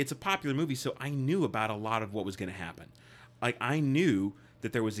the thing, it's a popular movie, so I knew about a lot of what was going to happen. Like, I knew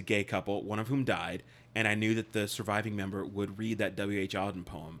that there was a gay couple, one of whom died, and I knew that the surviving member would read that W.H. Auden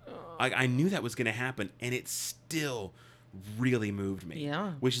poem. Like, I knew that was going to happen, and it still really moved me.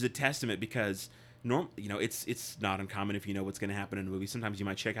 Yeah. Which is a testament because it's not uncommon if you know what's going to happen in a movie. Sometimes you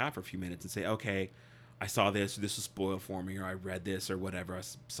might check out for a few minutes and say, okay, I saw this was spoiled for me, or I read this, or whatever. I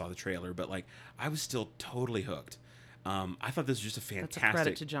saw the trailer, but like I was still totally hooked. I thought this was just a fantastic. That's a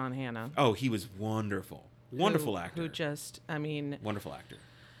credit to John Hannah. Oh, he was wonderful, wonderful actor. Who just, I mean, wonderful actor.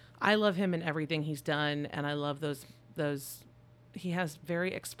 I love him in everything he's done, and I love those. He has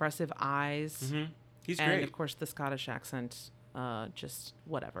very expressive eyes. Mm-hmm. He's and great. Of course, the Scottish accent. Just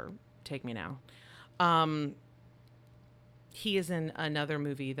whatever. Take me now. He is in another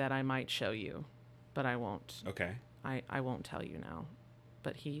movie that I might show you, but I won't. Okay. I won't tell you now.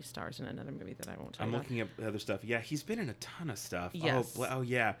 But he stars in another movie that I won't tell you. I'm looking up other stuff. Yeah, he's been in a ton of stuff. Yes. Oh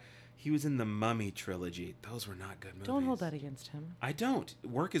yeah. He was in the Mummy trilogy. Those were not good movies. Don't hold that against him. I don't.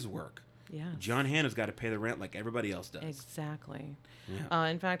 Work is work. Yeah. John Hannah's got to pay the rent like everybody else does. Exactly. Yeah.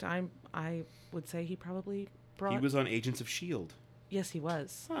 In fact, I would say he probably brought... He was on Agents of S.H.I.E.L.D. Yes, he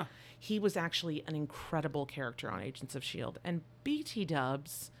was. Huh. He was actually an incredible character on Agents of S.H.I.E.L.D. And BT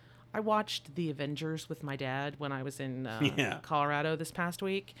Dubs... I watched The Avengers with my dad when I was in Colorado this past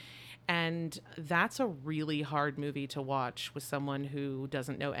week. And that's a really hard movie to watch with someone who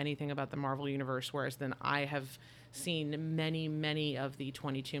doesn't know anything about the Marvel Universe, whereas then I have seen many, many of the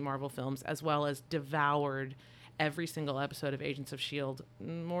 22 Marvel films, as well as devoured every single episode of Agents of S.H.I.E.L.D.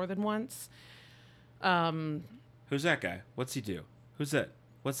 more than once. Who's that guy? What's he do? Who's that?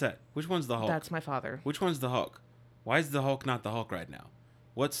 What's that? Which one's the Hulk? That's my father. Which one's the Hulk? Why is the Hulk not the Hulk right now?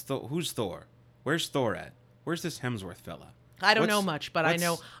 Who's Thor? Where's Thor at? Where's this Hemsworth fella? I don't know much, but I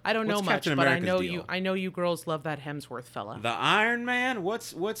know you girls love that Hemsworth fella. The Iron Man? I know you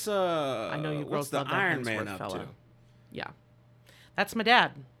girls what's the love that Iron Hemsworth Man up fella. to? Yeah. That's my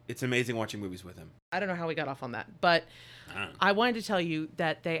dad. It's amazing watching movies with him. I don't know how we got off on that, but I wanted to tell you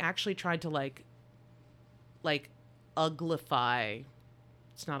that they actually tried to like uglify.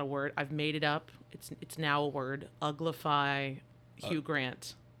 It's not a word. I've made it up. It's now a word. Uglify Hugh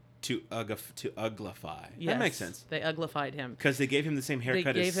Grant. To uglify. Yes, that makes sense. They uglified him. Because they gave him the same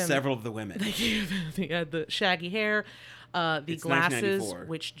haircut as several of the women. They gave him he had the shaggy hair, the glasses,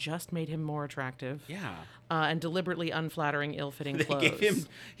 which just made him more attractive. Yeah. And deliberately unflattering, ill-fitting clothes. Gave him,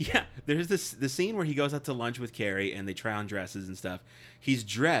 there's the scene where he goes out to lunch with Carrie and they try on dresses and stuff. He's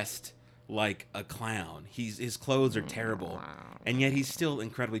dressed like a clown. His clothes are terrible. And yet he's still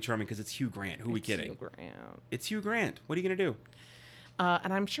incredibly charming because it's Hugh Grant. Who are we kidding? It's Hugh Grant. What are you going to do?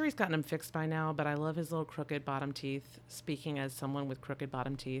 And I'm sure he's gotten them fixed by now, but I love his little crooked bottom teeth. Speaking as someone with crooked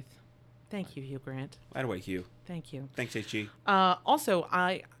bottom teeth. Thank you, Hugh Grant. By the way, Hugh. Thank you. Thanks, HG. Also,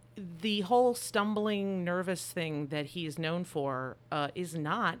 the whole stumbling, nervous thing that he's known for is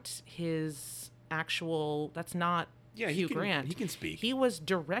not his actual... That's not Hugh Grant. He can speak. He was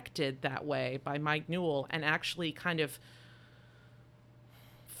directed that way by Mike Newell and actually kind of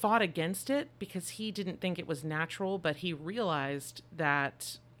fought against it because he didn't think it was natural, but he realized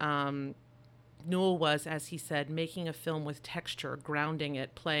that Newell was, as he said, making a film with texture, grounding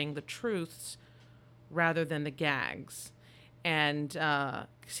it, playing the truths rather than the gags. And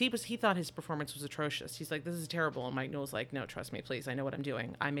he thought his performance was atrocious. He's like, this is terrible. And Mike Newell's like, no, trust me, please. I know what I'm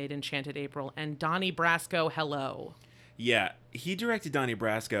doing. I made Enchanted April and Donnie Brasco, hello. Yeah, he directed Donnie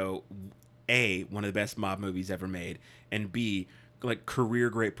Brasco, A, one of the best mob movies ever made, and B, like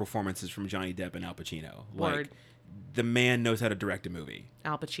career great performances from Johnny Depp and Al Pacino. Word. Like, the man knows how to direct a movie.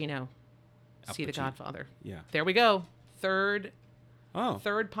 Al Pacino. See The Godfather. Yeah. There we go. Third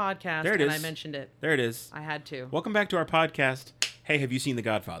podcast, there it is. I mentioned it. There it is. I had to. Welcome back to our podcast. Hey, have you seen The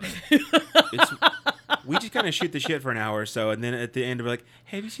Godfather? We just kind of shoot the shit for an hour or so, and then at the end we're like,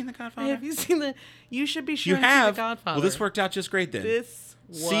 hey, have you seen The Godfather? Hey, have you seen you should be sure you to have. see The Godfather. Well, this worked out just great then. This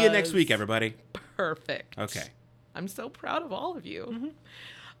See you next week, everybody. Perfect. perfect. Okay. I'm so proud of all of you.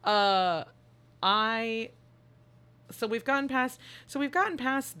 Mm-hmm. So we've gotten past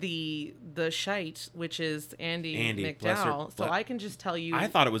the shite, which is Andy bless her. McDowell. So I can just tell you, I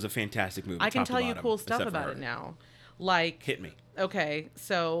thought it was a fantastic movie. I can top to tell you bottom, cool stuff except for about her. it now. Like, Hit me. okay,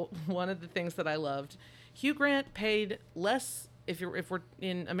 so one of the things that I loved, Hugh Grant paid less, if we're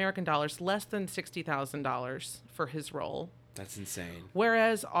in American dollars, less than $60,000 for his role. That's insane.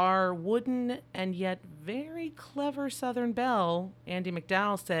 Whereas our wooden and yet very clever Southern belle, Andy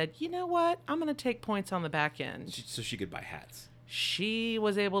McDowell, said, you know what? I'm going to take points on the back end. So she could buy hats. She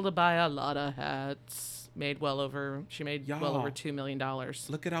was able to buy a lot of hats. She made well over Y'all, $2 million.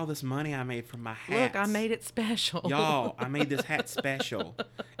 Look at all this money I made from my hats. Look, I made it special. Y'all, I made this hat special.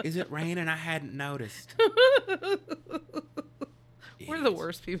 Is it raining? I hadn't noticed. We're the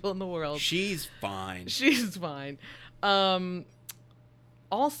worst people in the world. She's fine. She's fine. Also,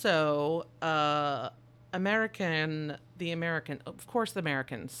 of course, the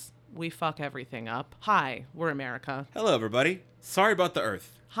Americans, we fuck everything up. Hi, we're America. Hello, everybody. Sorry about the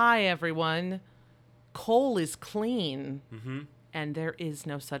Earth. Hi, everyone. Coal is clean, and there is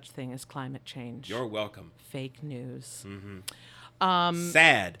no such thing as climate change. You're welcome. Fake news.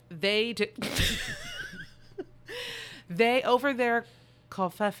 Sad. They they over their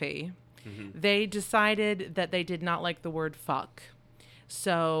covfefe, they decided that they did not like the word fuck.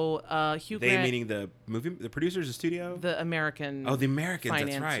 So Hugh They Grant, meaning the producer, the studio? the American, Oh, the Americans, that's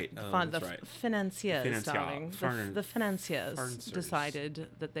finance, right. Oh, that's right. Financiers, Financier. darling. The financiers Farnsers. decided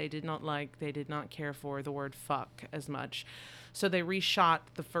that they did not care for the word fuck as much. So they reshot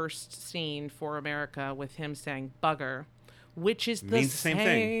the first scene for America with him saying bugger, which is the Means the same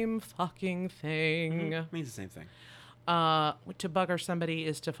thing. fucking thing. Means the same thing. To bugger somebody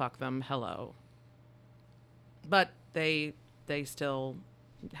is to fuck them. Hello. But they still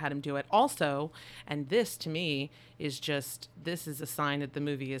had him do it. Also, and this to me is this is a sign that the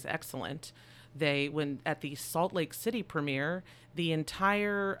movie is excellent. When at the Salt Lake City premiere, the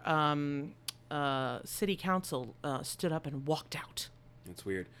entire city council stood up and walked out. That's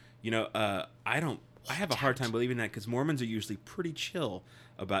weird. I have a hard time believing that because Mormons are usually pretty chill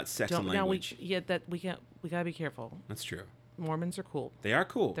about sex and language. We gotta be careful. That's true. Mormons are cool. They are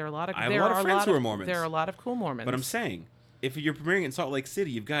cool. There are a lot of I have a lot of friends who are Mormons. There are a lot of cool Mormons. But I'm saying, if you're premiering in Salt Lake City,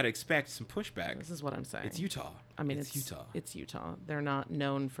 you've got to expect some pushback. This is what I'm saying. It's Utah. I mean, it's Utah. It's Utah. They're not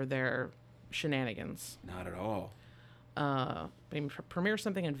known for their shenanigans. Not at all. Premiere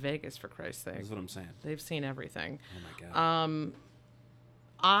something in Vegas, for Christ's sake. That's what I'm saying. They've seen everything. Oh my God.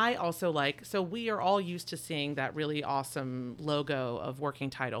 I also so we are all used to seeing that really awesome logo of Working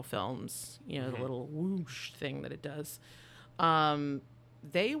Title Films, the little whoosh thing that it does.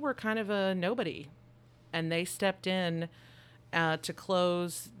 They were kind of a nobody, and they stepped in to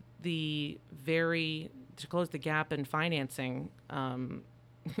close the gap in financing.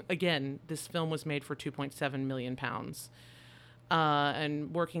 Again, this film was made for £2.7 million,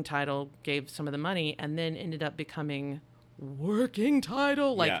 and Working Title gave some of the money, and then ended up becoming Working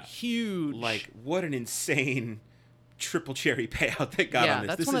Title, huge. Like, what an insane triple cherry payout they got on this.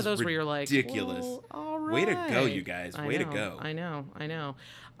 That's this one is of those where you're like, ridiculous. well, all right. Way to go, you guys. Way to go. I know.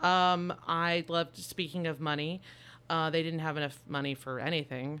 I loved, speaking of money, they didn't have enough money for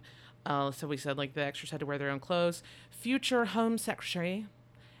anything. So we said, the extras had to wear their own clothes. Future Home Secretary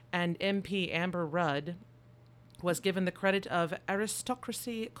and MP Amber Rudd was given the credit of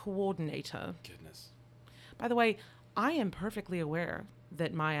aristocracy coordinator. Goodness. By the way, I am perfectly aware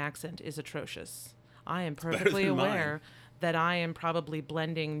that my accent is atrocious. I am perfectly than aware mine. that I am probably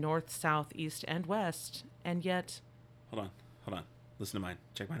blending north, south, east, and west, and yet... Hold on. Listen to mine.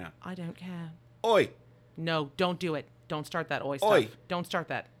 Check mine out. I don't care. Oi! No, don't do it. Don't start that oi stuff. Oi. Don't start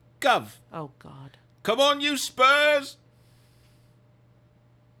that. Gov! Oh, God. Come on, you Spurs!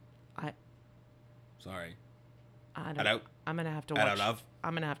 Sorry. I don't... Hello? I'm going to have to Hello, watch... love.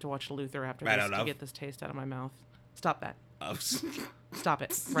 I'm going to have to watch Luther after Hello, this to love. get this taste out of my mouth. Stop that. Oh, Stop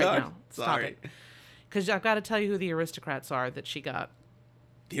it right now. Stop sorry. it. Because I've got to tell you who the aristocrats are that she got.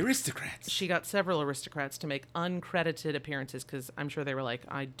 The aristocrats. She got several aristocrats to make uncredited apperances because I'm sure they were like,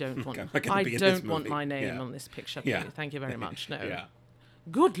 I don't want, I'm not gonna I be in this don't want movie. my name Yeah. on this picture. Yeah. Please. Thank you very much. No. Yeah.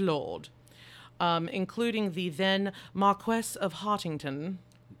 Good Lord. Including the then Marquess of Hartington,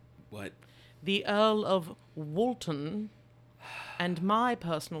 What? the Earl of Walton, and my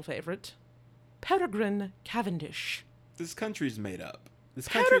personal favorite, Peregrine Cavendish. This country's made up. This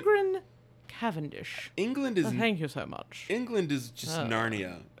country. Peregrine Cavendish. England is. Thank you so much. England is just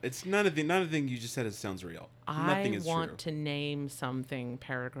Narnia. It's none of the thing you just said sounds real. Nothing I is want true. to name something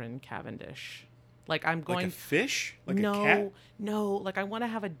Peregrine Cavendish. Like I'm going Like a fish? Like no, a cat? no. Like I want to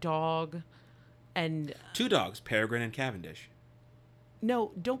have a dog And Two dogs, Peregrine and Cavendish.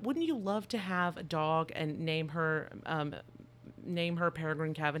 no, wouldn't you love to have a dog and name her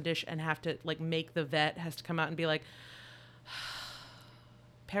Peregrine Cavendish and have to like make the vet has to come out and be like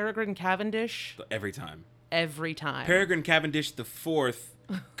Peregrine Cavendish Every time. every time. Peregrine Cavendish the fourth,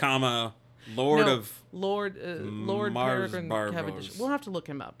 comma, Lord No, of... Lord Mars Peregrine Barbaros. Cavendish. We'll have to look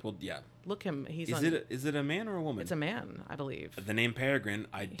him up. Well, yeah. Look him. He's Is it a man or a woman? It's a man, I believe. The name Peregrine,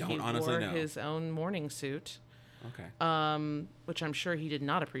 I don't He honestly wore know. his own morning suit, Okay. which I'm sure he did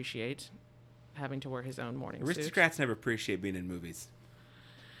not appreciate having to wear his own morning suit. Aristocrats never appreciate being in movies.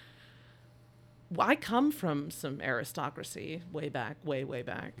 Well, I come from some aristocracy way back, way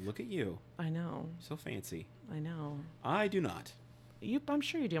back. Look at you. I know. So fancy. I know. I do not. I'm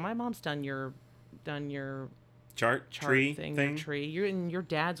sure you do. My mom's done your Chart chart tree thing, thing? your tree. You're in your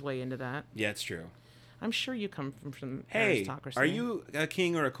dad's way into that. Yeah, it's true. I'm sure you come from some Hey, aristocracy. are you a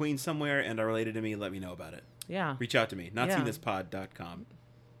king or a queen somewhere and are related to me? Let me know about it. Yeah. Reach out to me. Yeah. NotSeenThisPod.com.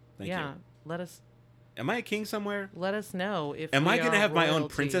 Thank yeah. you. Let us Am I a king somewhere? let us know if Am we I going to are have my own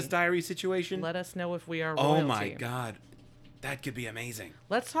royalty. Princess Diary situation? Let us know if we are Oh royalty. my God. That could be amazing.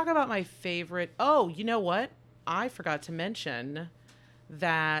 Let's talk about my favorite. Oh, you know what? I forgot to mention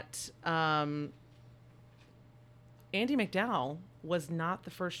that Andy McDowell was not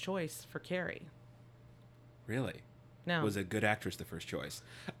the first choice for Carrie. Really? No. Was a good actress the first choice?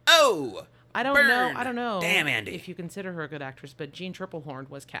 Oh! I don't know. Burn! I don't know. Damn, Andy. If you consider her a good actress, but Jean Triplehorn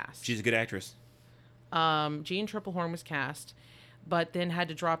was cast. She's a good actress. Jean Triplehorn was cast, but then had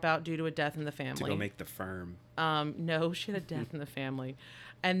to drop out due to a death in the family. To go make The Firm. No, she had a death in the family.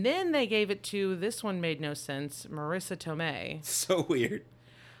 And then they gave it to, this one made no sense, Marissa Tomei. So weird.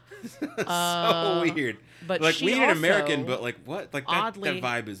 So weird. but like she weird also American, but like what? Like that, oddly-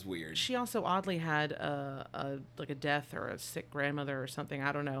 that vibe is weird. She also oddly had a death or a sick grandmother or something.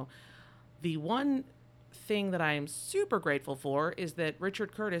 I don't know. The one thing that I am super grateful for is that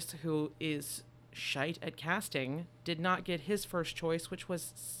Richard Curtis, who is shite at casting, did not get his first choice, which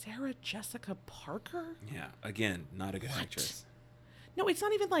was Sarah Jessica Parker. Yeah. Again, not a good actress. No, it's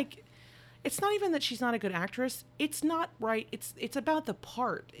not even like. It's not even that she's not a good actress. It's not right. It's about the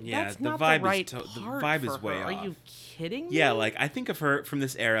part. Yeah, That's the not vibe the right is the part vibe for is way her. Are off. you kidding me? Yeah, like I think of her from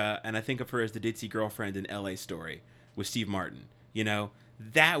this era, and I think of her as the ditzy girlfriend in L.A. Story with Steve Martin. You know,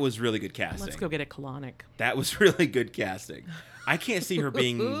 that was really good casting. Let's go get a colonic. That was really good casting. I can't see her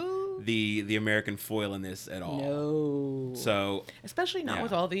being the American foil in this at all. No. So Especially not Yeah.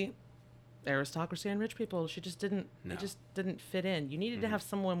 with all the aristocracy and rich people. She just didn't. No. It just didn't fit in. You needed to have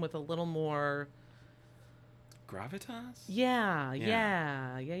someone with a little more. gravitas. Yeah.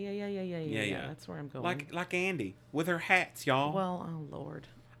 Yeah. Yeah. That's where I'm going. Like Andy with her hats, y'all. Well, oh Lord.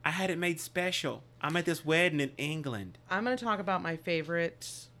 I had it made special. I'm at this wedding in England. I'm going to talk about my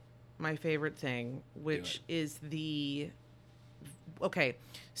favorite thing, which it. is the. Okay,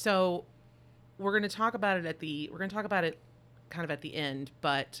 so we're going to talk about it kind of at the end,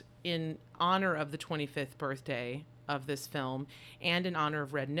 but in honor of the 25th birthday of this film and in honor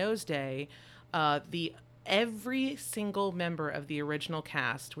of Red Nose Day, every single member of the original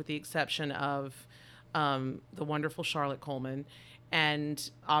cast, with the exception of the wonderful Charlotte Coleman and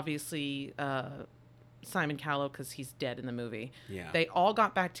obviously Simon Callow, because he's dead in the movie. Yeah. They all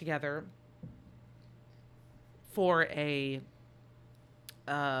got back together for a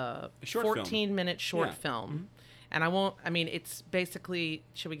short film. 14-minute short Yeah. film. And I won't. I mean, it's basically.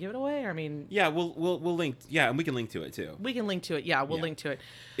 Should we give it away? I mean, Yeah, we'll link. Yeah, and we can link to it too. we can link to it. Yeah, we'll Yeah. link to it.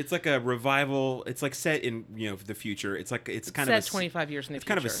 It's like a revival. It's like set in the future. It's kind Set of a 25 years in the It's future.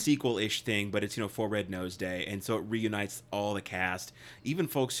 kind of a sequel-ish thing, but it's for Red Nose Day, and so it reunites all the cast, even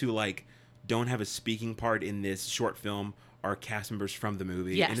folks who like don't have a speaking part in this short film are cast members from the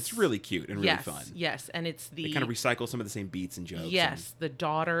movie, Yes. and it's really cute and really yes, fun. Yes, and it's the They kind of recycle some of the same beats and jokes. yes, the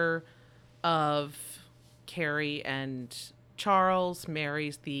daughter of Carrie and Charles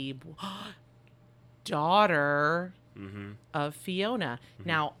marries the daughter of Fiona.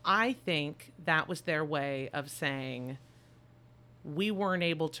 Now, I think that was their way of saying we weren't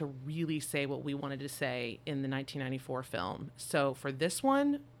able to really say what we wanted to say in the 1994 film. So for this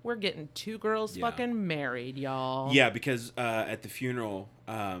one, we're getting two girls Yeah. fucking married, y'all. Yeah, because at the funeral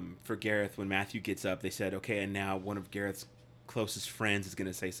for Gareth, when Matthew gets up, they said, okay, and now one of Gareth's closest friends is going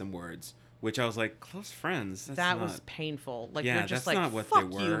to say some words. Which I was like, close friends? That's That not... was painful. Like, Yeah, you're just that's like, not what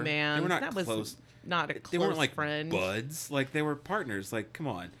fuck they you, were. man. They were not that was close. not a close They weren't like friend. buds. Like, they were partners. Like, come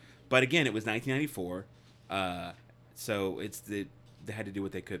on. But again, it was 1994. So they had to do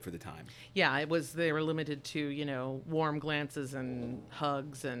what they could for the time. Yeah, it was. They were limited to warm glances and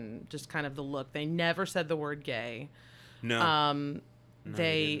hugs and just kind of the look. They never said the word gay. No.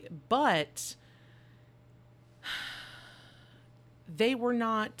 But they were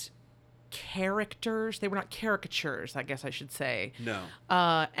not characters. They were not caricatures, I guess I should say. No.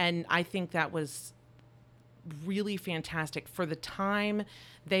 And I think that was really fantastic. For the time,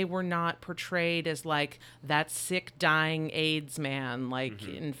 they were not portrayed as like that sick, dying AIDS man, like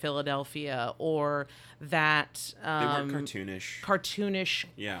in Philadelphia, or that They weren't cartoonish.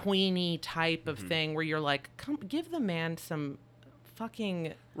 Yeah. Queenie type of thing where you're like, come, give the man some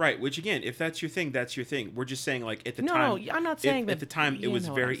fucking... Right, which again, if that's your thing, that's your thing. We're just saying, like, at the No, time... no, I'm not saying that... At the time, it you was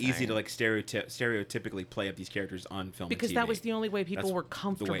know what very I'm easy saying. to, like, stereotypically play up these characters on film Because and TV. that was the only way people That's were the way it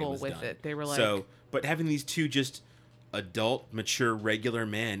comfortable was with done. it. They were like... So, but having these two just adult, mature, regular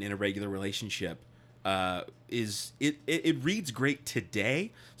men in a regular relationship it reads great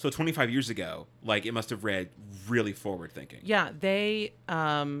today. So 25 years ago, like, it must have read really forward thinking. Yeah, they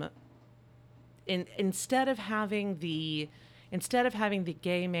instead of having the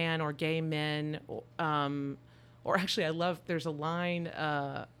gay man or gay men, or actually, I love, there's a line,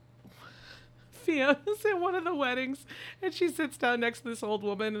 Fiona's at one of the weddings, and she sits down next to this old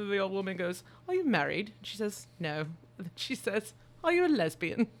woman, and the old woman goes, "Are you married?" She says, "No." And then she says, "Are you a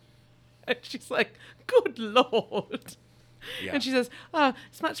lesbian?" And she's like, "Good Lord." Yeah. And she says, "Oh,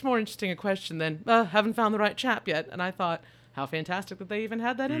 it's much more interesting a question than, haven't found the right chap yet." And I thought, how fantastic that they even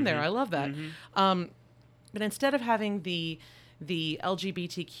had that in there. I love that. But instead of having the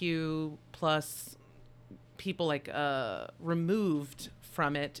LGBTQ plus people like removed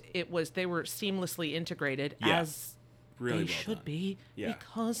from it, they were seamlessly integrated as really they well should done. be, Yeah.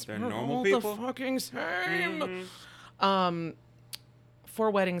 because They're we're normal all people. the fucking same. Four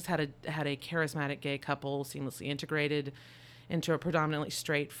Weddings had a charismatic gay couple seamlessly integrated into a predominantly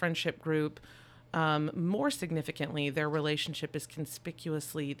straight friendship group. More significantly, their relationship is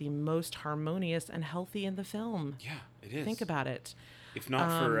conspicuously the most harmonious and healthy in the film. Yeah, it is. Think about it. If not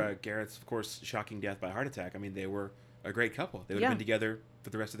for Garrett's, of course, shocking death by heart attack, I mean, they were a great couple. They would have been together for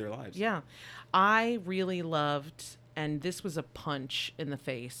the rest of their lives. Yeah. I really loved, and this was a punch in the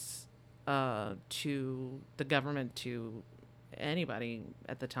face to the government, to anybody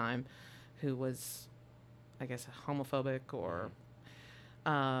at the time who was, I guess, homophobic or...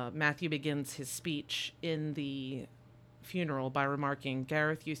 Matthew begins his speech in the funeral by remarking,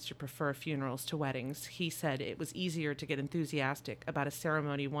 "Gareth used to prefer funerals to weddings. He said it was easier to get enthusiastic about a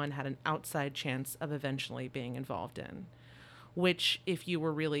ceremony one had an outside chance of eventually being involved in." Which, if you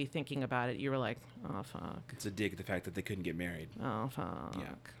were really thinking about it, you were like, oh, fuck. It's a dig at the fact that they couldn't get married. Oh, fuck.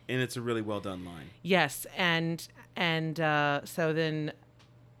 Yeah. And it's a really well done line. Yes, and so then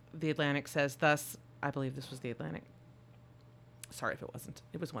The Atlantic says, thus, I believe this was The Atlantic. Sorry if it wasn't.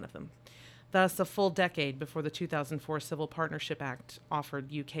 It was one of them. Thus, a full decade before the 2004 Civil Partnership Act offered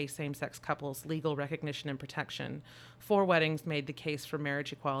UK same-sex couples legal recognition and protection, Four Weddings made the case for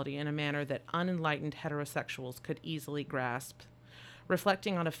marriage equality in a manner that unenlightened heterosexuals could easily grasp.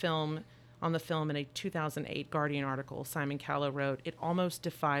 Reflecting on the film in a 2008 Guardian article, Simon Callow wrote, "It almost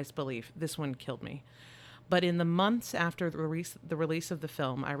defies belief." This one killed me. But in the months after the release of the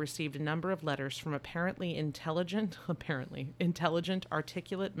film, I received a number of letters from apparently intelligent,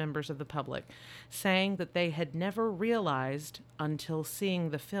 articulate members of the public, saying that they had never realized until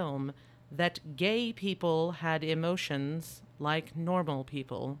seeing the film that gay people had emotions like normal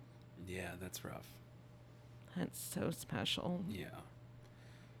people. Yeah, that's rough. That's so special. Yeah.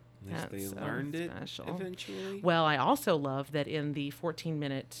 At least That's they so learned it special. eventually. Well, I also love that in the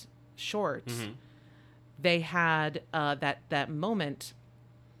 14-minute short, they had that moment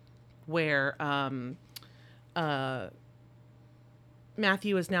where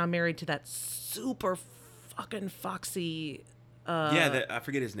Matthew is now married to that super fucking foxy I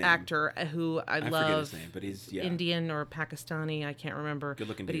forget his name. actor who I love. forget his name, but he's Indian or Pakistani, I can't remember. Good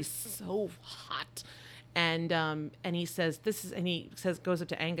looking but dude. he's so hot. And he says goes up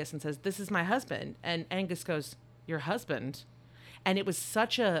to Angus and says, "This is my husband." And Angus goes, "Your husband?" And it was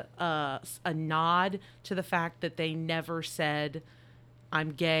such a nod to the fact that they never said,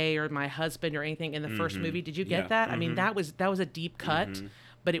 "I'm gay" or "my husband" or anything in the first movie. Did you get Yeah. that? I mean, that was a deep cut,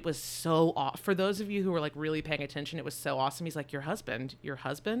 but it was so for those of you who were like really paying attention, it was so awesome. He's like, "Your husband? Your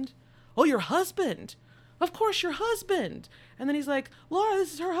husband? Oh, your husband. Of course, your husband." And then he's like, "Laura,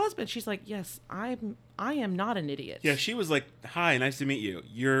 this is her husband." She's like, "Yes, I am not an idiot." Yeah, she was like, "Hi, nice to meet you.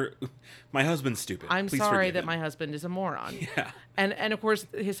 My husband's stupid. I'm Please sorry forgive that him." my husband is a moron. Yeah. And of course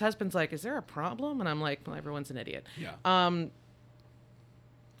his husband's like, "Is there a problem?" And I'm like, "Well, everyone's an idiot." Yeah.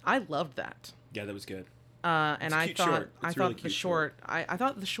 I loved that. Yeah, that was good. And It's a I cute thought short. I It's a thought really the cute short I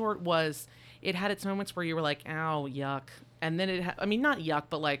thought the short was, it had its moments where you were like, "Ow, yuck," and then I mean, not yuck,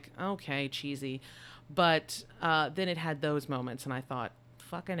 but like, okay, cheesy, but then it had those moments, and I thought,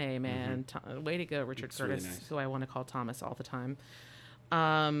 fucking A, man. Way to go, Richard It's really Curtis, nice. who I want to call Thomas all the time.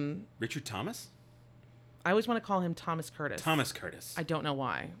 Richard Thomas? I always want to call him Thomas Curtis. Thomas Curtis. I don't know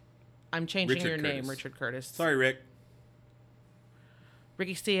why. I'm changing Richard your name, Curtis. Richard Curtis. Sorry, Rick.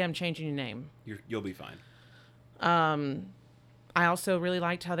 Ricky C, I'm changing your name. You'll be fine. I also really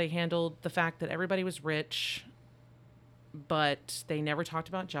liked how they handled the fact that everybody was rich, but they never talked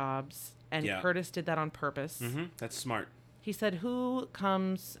about jobs. And Yeah. Curtis did that on purpose. That's smart. He said, who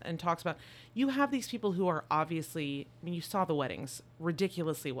comes and talks about... You have these people who are obviously... I mean, you saw the weddings.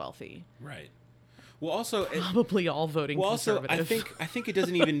 Ridiculously wealthy. Right. Well, also... Probably all voting Well, also, conservative. I think it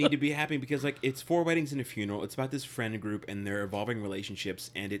doesn't even need to be happening because, like, it's 4 weddings and a funeral. It's about this friend group and their evolving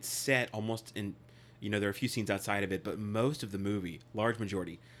relationships, and it's set almost in, there are a few scenes outside of it, but most of the movie, large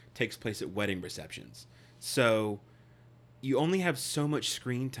majority, takes place at wedding receptions. So you only have so much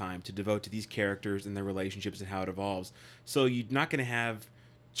screen time to devote to these characters and their relationships and how it evolves. So you're not going to have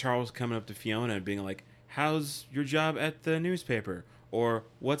Charles coming up to Fiona and being like, "How's your job at the newspaper?" Or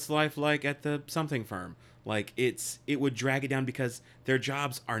 "What's life like at the something firm?" Like, it would drag it down because their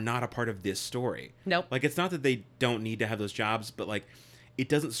jobs are not a part of this story. Nope. Like, it's not that they don't need to have those jobs, but, like, it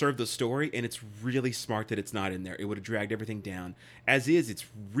doesn't serve the story, and it's really smart that it's not in there. It would have dragged everything down. As is, it's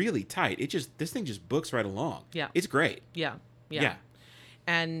really tight. This thing just books right along. Yeah. It's great. Yeah. Yeah.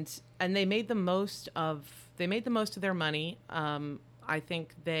 And they made the most of their money. I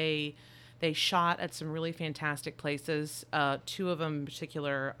think they shot at some really fantastic places. 2 of them in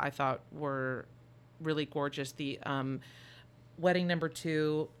particular I thought were really gorgeous. The wedding number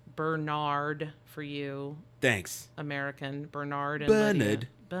 2, Bernard for you, Thanks. American Bernard and Bernard. Lydia.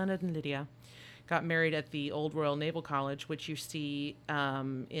 Bernard and Lydia got married at the Old Royal Naval College, which you see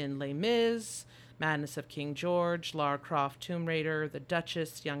in Les Mis, Madness of King George, Lara Croft, Tomb Raider, The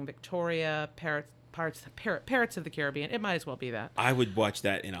Duchess, Young Victoria, Pirates of the Caribbean. It might as well be that. I would watch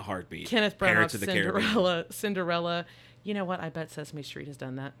that in a heartbeat. Kenneth Pirates Branagh's of the Caribbean. Cinderella. You know what? I bet Sesame Street has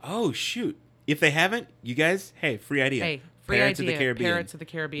done that. Oh, shoot. If they haven't, you guys, hey, free idea. Hey, free Pirates idea. of the Caribbean. Pirates of the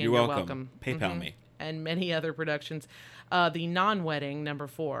Caribbean. You're You're welcome. welcome. PayPal me. And many other productions. The non-wedding, number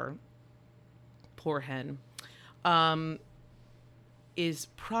 4, poor hen, is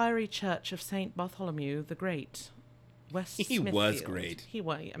Priory Church of St. Bartholomew the Great. West He was Smithfield. great. He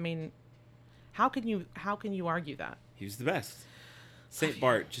was. I mean, how can you argue that? He was the best. St.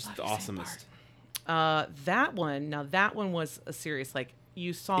 Bart, just the love St. awesomest. That one was a serious, like,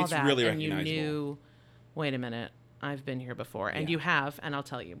 you saw It's that really and you recognizable. knew, wait a minute, I've been here before. And Yeah. you have, and I'll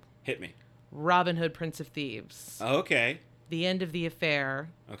tell you. Hit me. Robin Hood, Prince of Thieves. Okay. The End of the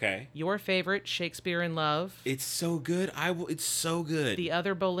Affair. Okay. Your favorite, Shakespeare in Love. It's so good. It's so good. The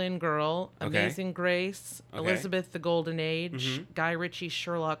Other Boleyn Girl. Okay. Amazing Grace. Okay. Elizabeth the Golden Age. Mhm. Guy Ritchie's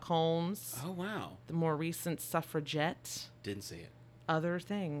Sherlock Holmes. Oh, wow. The more recent Suffragette. Didn't see it. Other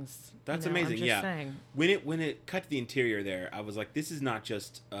things. That's I'm amazing. just Yeah. saying. When it cut to the interior there, I was like, this is not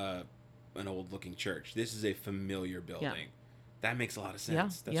just an old looking church. This is a familiar building. That makes a lot of sense. Yeah,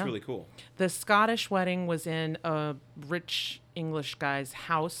 That's yeah. really cool. The Scottish wedding was in a rich English guy's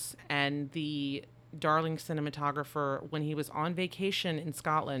house, and the darling cinematographer, when he was on vacation in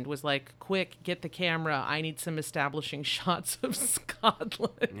Scotland, was like, "Quick, get the camera. I need some establishing shots of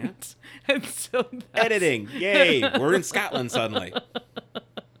Scotland." Yeah. And so that's, Editing. Yay. We're in Scotland suddenly.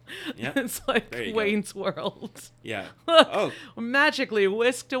 Yep. it's like There you go. Wayne's World. Yeah. Oh, Magically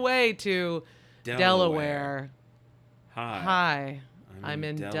whisked away to Delaware. Hi. Hi, I'm I'm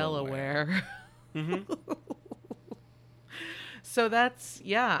in in Delaware. Delaware. So that's,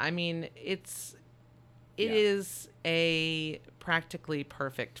 yeah, I mean, it Yeah. is a practically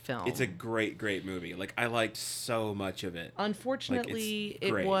perfect film. It's a great, great movie. Like, I liked so much of it. Unfortunately,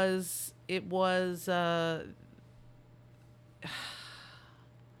 it's great. it was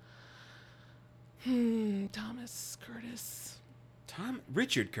Thomas Curtis.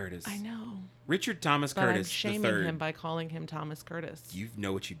 Richard Curtis. I know. Richard Thomas But I'm Curtis shaming III. him by calling him Thomas Curtis. You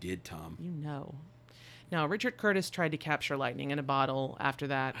know what you did, Tom. You know. No, Richard Curtis tried to capture lightning in a bottle after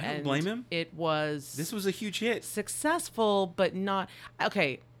that. I don't and blame him. It was This was a huge hit. successful, but not...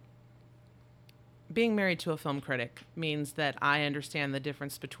 Okay. Being married to a film critic means that I understand the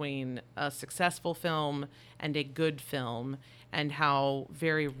difference between a successful film and a good film, and how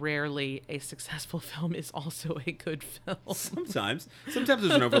very rarely a successful film is also a good film. Sometimes there's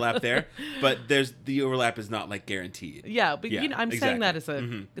an overlap there, but the overlap is not like guaranteed. Yeah, but Yeah, you know, I'm exactly. saying that as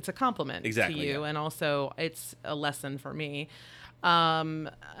Mhm. it's a compliment Exactly, to you, yeah. and also it's a lesson for me. An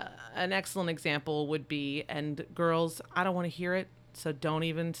excellent example would be, and girls, I don't want to hear it, so don't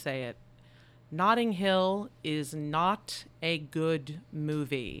even say it. Notting Hill is not a good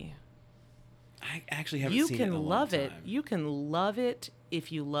movie. I actually haven't You seen it in a can long love time. it. You can love it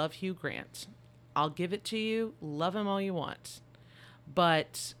if you love Hugh Grant. I'll give it to you. Love him all you want.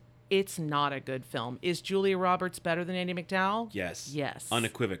 But it's not a good film. Is Julia Roberts better than Andie MacDowell? Yes. Yes.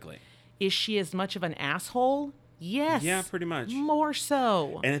 Unequivocally. Is she as much of an asshole? Yes. Yeah, pretty much. More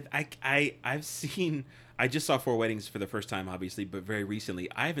so. And I've seen. I just saw Four Weddings for the first time, obviously, but very recently.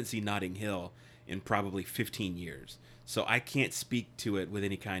 I haven't seen Notting Hill in probably 15 years, so I can't speak to it with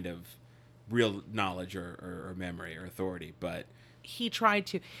any kind of real knowledge or memory or authority. But He tried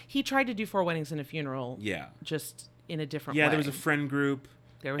to do Four Weddings and a Funeral. yeah, Just in a different way. yeah, there was a friend group.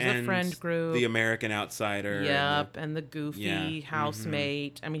 There was a and friend group. The American Outsider. Yep, and the goofy Yeah,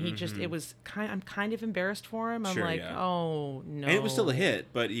 housemate. I mean, he just, it was I'm kind of embarrassed for him. I'm Sure, like, yeah. oh, no. And it was still a hit,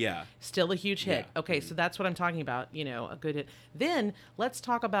 but yeah. Still a huge hit. Yeah. Okay, so that's what I'm talking about, a good hit. Then let's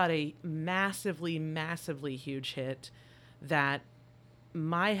talk about a massively, massively huge hit that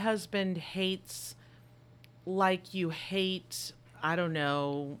my husband hates like you hate, I don't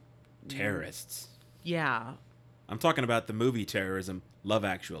know. Terrorists. Yeah. I'm talking about the movie terrorism, Love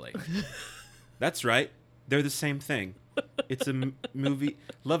Actually. That's right. They're the same thing. It's a movie.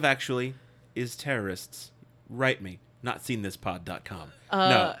 Love Actually is terrorists. Write me. NotSeenThisPod.com.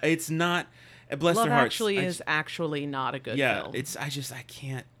 No, it's not. Bless Love their hearts. Actually is actually not a good Yeah, film. I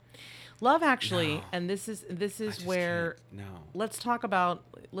can't. Love Actually, No. and this is I just where can't. No. let's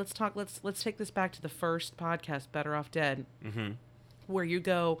take this back to the first podcast, Better Off Dead, where you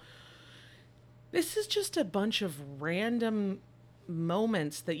go, this is just a bunch of random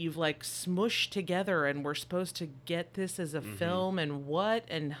moments that you've like smushed together, and we're supposed to get this as a film, and what,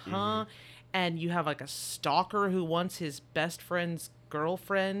 and and you have like a stalker who wants his best friend's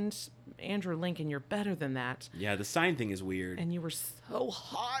girlfriend. Andrew Lincoln, you're better than that. Yeah, the sign thing is weird. And you were so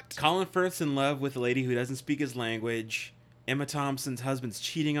hot. Colin Firth's in love with a lady who doesn't speak his language. Emma Thompson's husband's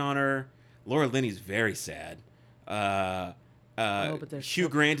cheating on her. Laura Linney's very sad. But there's Hugh so-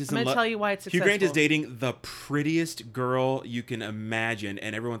 Grant is I'm in gonna love. tell you why it's Hugh Grant is successful. dating the prettiest girl you can imagine,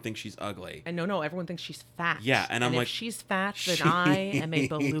 and everyone thinks she's ugly. And no, everyone thinks she's fat. Yeah, and I'm if like, she's fat, then I am a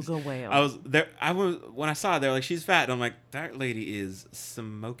beluga whale. I was there. When I saw it, they're like, she's fat. And I'm like, that lady is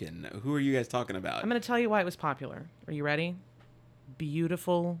smoking. Who are you guys talking about? I'm going to tell you why it was popular. Are you ready?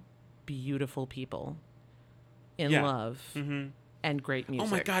 Beautiful, beautiful people in Yeah. love and great music.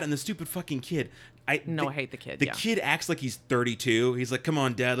 Oh my god! And the stupid fucking kid. I hate the kid. The yeah. kid acts like he's 32. He's like, "Come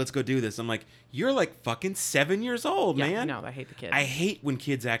on, Dad, let's go do this." I'm like, "You're like fucking 7 years old, Yeah, man." no, I hate the kid. I hate when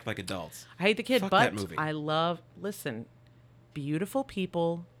kids act like adults. I hate the kid, Fuck but that movie. I love, listen, beautiful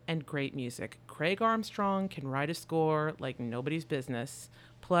people and great music. Craig Armstrong can write a score like nobody's business.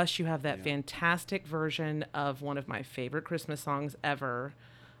 Plus, you have that fantastic version of one of my favorite Christmas songs ever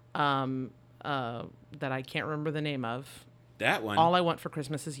that I can't remember the name of. That one. All I Want for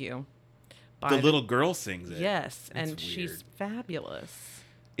Christmas Is You. the little girl sings it. Yes, That's and she's weird. fabulous.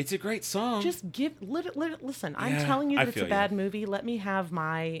 It's a great song. Just listen, I'm Yeah, telling you I that it's a feel you. bad movie. Let me have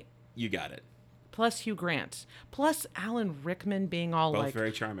my... You got it. Plus Hugh Grant. Plus Alan Rickman being all Both like...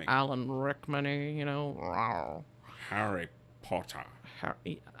 very charming. Alan Rickman-y, rawr. Harry Potter.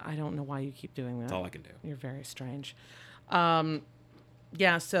 I don't know why you keep doing that. That's all I can do. You're very strange.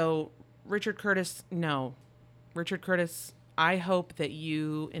 Yeah, so Richard Curtis, no. Richard Curtis, I hope that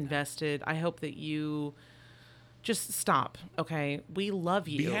you invested. I hope that you just stop, okay? We love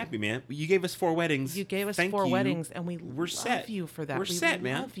you. Be happy, man. You gave us 4 weddings. You gave us Thank 4 you. weddings, and we We're love set. you for that. We're we set,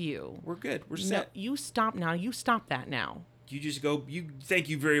 man. love you. We're good. We're No, set. you stop now. You stop that now. You just go. You thank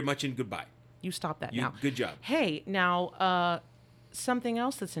you very much and goodbye. You stop that You now. good job. Hey, now, something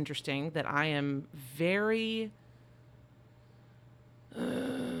else that's interesting that I am very...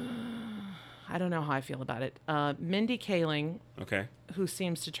 I don't know how I feel about it. Mindy Kaling, Okay. who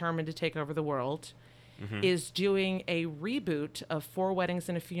seems determined to take over the world, Mm-hmm. is doing a reboot of 4 Weddings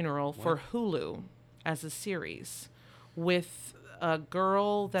and a Funeral for Hulu as a series with a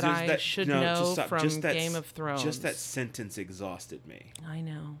girl that I should know just stop. from Just that Game of Thrones. Just that sentence exhausted me. I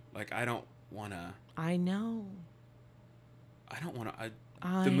know. Like I don't wanna. I know. I don't wanna.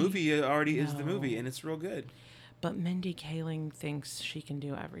 I the movie already is the know. movie, and it's real good. But Mindy Kaling thinks she can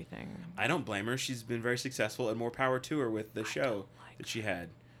do everything. I don't blame her. She's been very successful, and more power to her with the show that she had.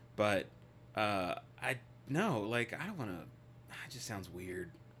 But I no, like I don't want to. It just sounds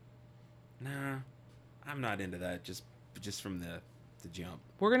weird. Nah, I'm not into that. Just from the jump.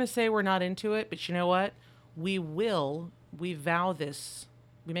 We're going to say we're not into it, but you know what? We vow this.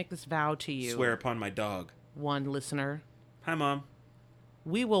 We make this vow to you. Swear upon my dog. One listener. Hi, Mom.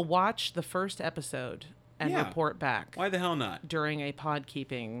 We will watch the first episode and Yeah. report back Why the hell not? during a pod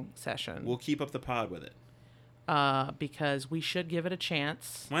keeping session. We'll keep up the pod with it. Because we should give it a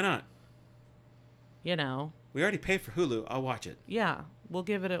chance. Why not? you know, We already paid for Hulu. I'll watch it. yeah, we'll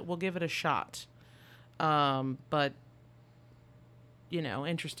give it a shot. But you know,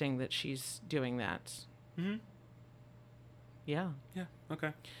 interesting that she's doing that. Mm-hmm. Yeah. Yeah.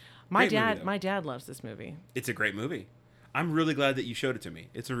 Okay. My Great movie, though. my dad loves this movie. It's a great movie. I'm really glad that you showed it to me.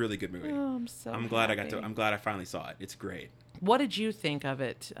 It's a really good movie. Oh, I'm so I'm glad happy. I'm glad I finally saw it. It's great. What did you think of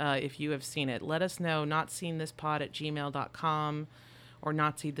it? If you have seen it, let us know. notseenthispod@gmail.com or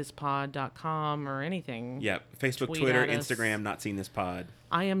notseenthispod.com or anything. Yeah. Facebook, Tweet Twitter, at us. Instagram, Not Seen This Pod.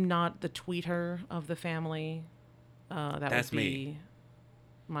 I am not the tweeter of the family. That's would be me.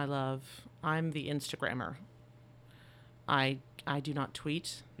 my love. I'm the Instagrammer. I do not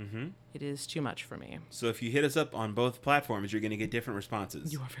tweet. Mm-hmm. It is too much for me. So if you hit us up on both platforms, you're going to get different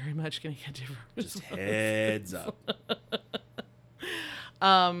responses. You are very much going to get different. Just heads up.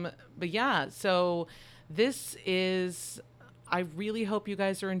 But yeah, so this is. I really hope you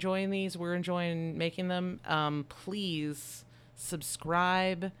guys are enjoying these. We're enjoying making them. Please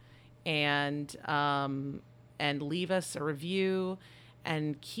subscribe and leave us a review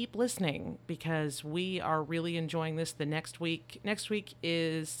and keep listening because we are really enjoying this. Next week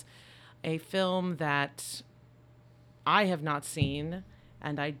is a film that I have not seen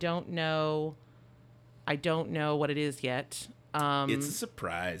and I don't know what it is yet. It's a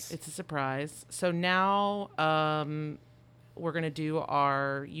surprise. It's a surprise. So now we're going to do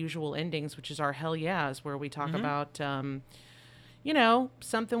our usual endings, which is our hell yeahs, where we talk about, you know,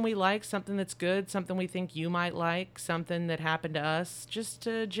 something we like, something that's good, something we think you might like, something that happened to us, just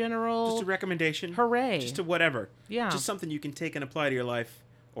a general... Just a recommendation. Hooray. Just a whatever. Yeah. Just something you can take and apply to your life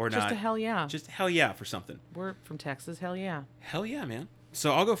or not. Just a hell yeah. Just hell yeah for something. We're from Texas, hell yeah. Hell yeah, man.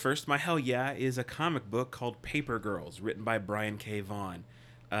 So I'll go first. My hell yeah is a comic book called Paper Girls, written by Brian K. Vaughan.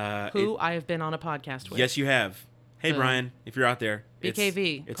 Who I have been on a podcast with. Yes, you have. Hey, Boom. Brian, if you're out there.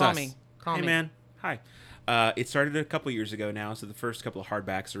 BKV, it's call us. me. Call hey, me. man. Hi. It started a couple years ago now, so the first couple of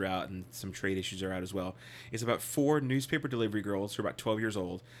hardbacks are out and some trade issues are out as well. It's about 4 newspaper delivery girls who are about 12 years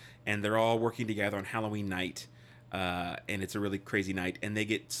old, and they're all working together on Halloween night, and it's a really crazy night, and they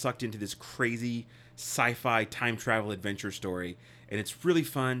get sucked into this crazy sci-fi time travel adventure story, and it's really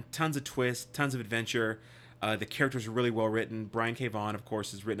fun, tons of twists, tons of adventure. The characters are really well written. Brian K. Vaughan, of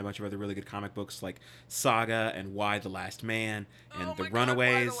course, has written a bunch of other really good comic books like Saga and Why the Last Man and The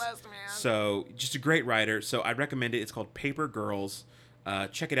Runaways. So just a great writer. So I'd recommend it. It's called Paper Girls.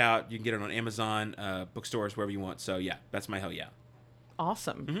 Check it out. You can get it on Amazon, bookstores, wherever you want. So yeah, that's my hell yeah.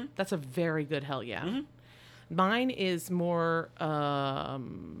 Awesome. Mm-hmm. That's a very good hell yeah. Mm-hmm. Mine is more,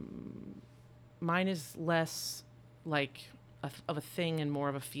 mine is less like of a thing and more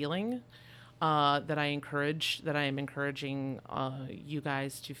of a feeling. That I am encouraging you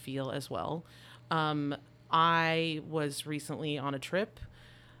guys to feel as well. I was recently on a trip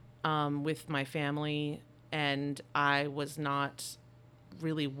with my family, and I was not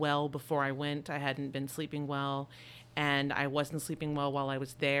really well before I went. I hadn't been sleeping well, and I wasn't sleeping well while I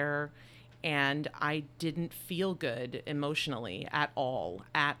was there, and I didn't feel good emotionally at all.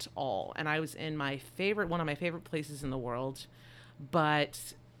 And I was in one of my favorite places in the world,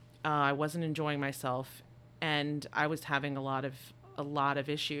 but I wasn't enjoying myself, and I was having a lot of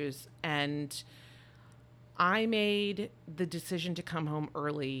issues, and I made the decision to come home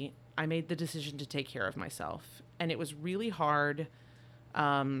early. I made the decision to take care of myself, and it was really hard.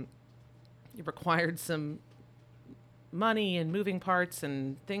 It required some money and moving parts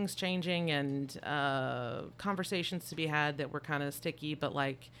and things changing and conversations to be had that were kind of sticky, but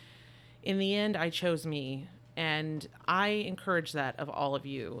like in the end, I chose me. And I encourage that of all of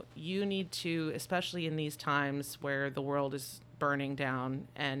you. You need to, especially in these times where the world is burning down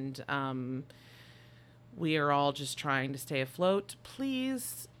and we are all just trying to stay afloat,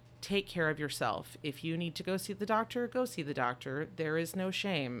 please take care of yourself. If you need to go see the doctor, go see the doctor. There is no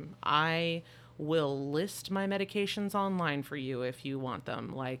shame. I will list my medications online for you if you want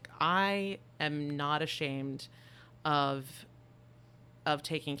them. Like, I am not ashamed of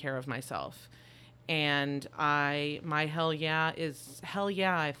taking care of myself. And my hell yeah is hell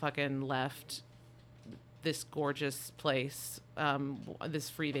yeah, I fucking left this gorgeous place, this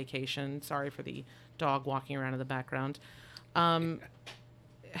free vacation. Sorry for the dog walking around in the background.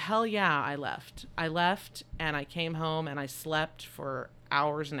 Hell yeah, I left. And I came home and I slept for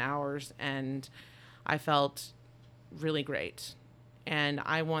hours and hours, and I felt really great. And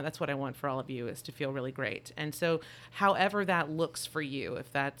that's what I want for all of you, is to feel really great. And so however that looks for you,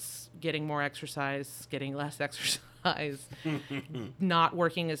 if that's getting more exercise, getting less exercise, not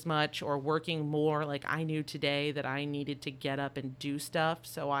working as much, or working more, like I knew today that I needed to get up and do stuff.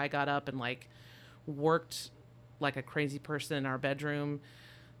 So I got up and like worked like a crazy person in our bedroom.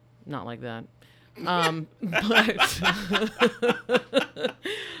 Not like that.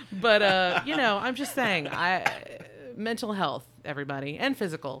 But you know, I'm just saying, mental health, everybody, and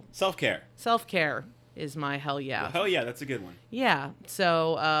physical Self-care. self-care is my hell yeah. Oh, yeah, that's a good one. Yeah.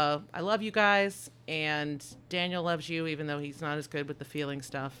 So I love you guys, and Daniel loves you, even though he's not as good with the feeling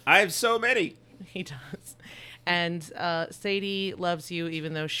stuff. I have so many. He does. And Sadie loves you,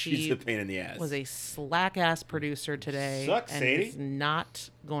 even though She's she a pain in the ass. was a slack-ass producer today. Sucks, and Sadie. is not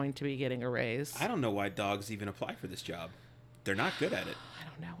going to be getting a raise. I don't know why dogs even apply for this job. They're not good at it. I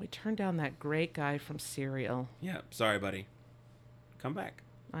don't know. We turned down that great guy from Serial. Yeah, sorry, buddy. Come back.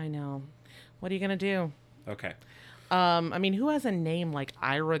 I know. What are you going to do? Okay. I mean, who has a name like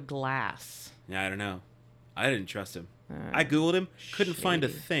Ira Glass? Yeah, I don't know. I didn't trust him. I Googled him, couldn't find a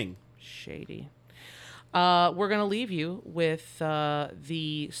shady. thing. Shady. We're going to leave you with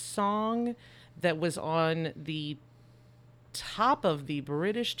the song that was on the top of the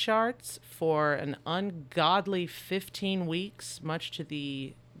British charts for an ungodly 15 weeks, much to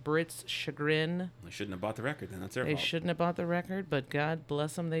the Brits' chagrin. I shouldn't have bought the record then. That's their They fault. shouldn't have bought the record, but God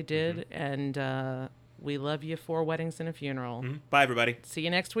bless them, they did. And we love you. 4 weddings and a funeral. Bye, everybody. See you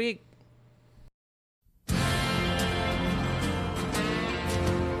next week.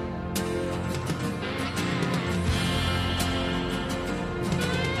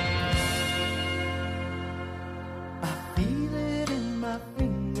 Feel it in my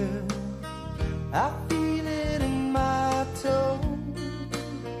finger, I feel it in my toe.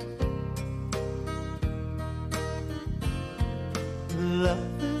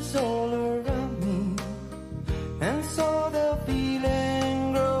 Love is all around me, and so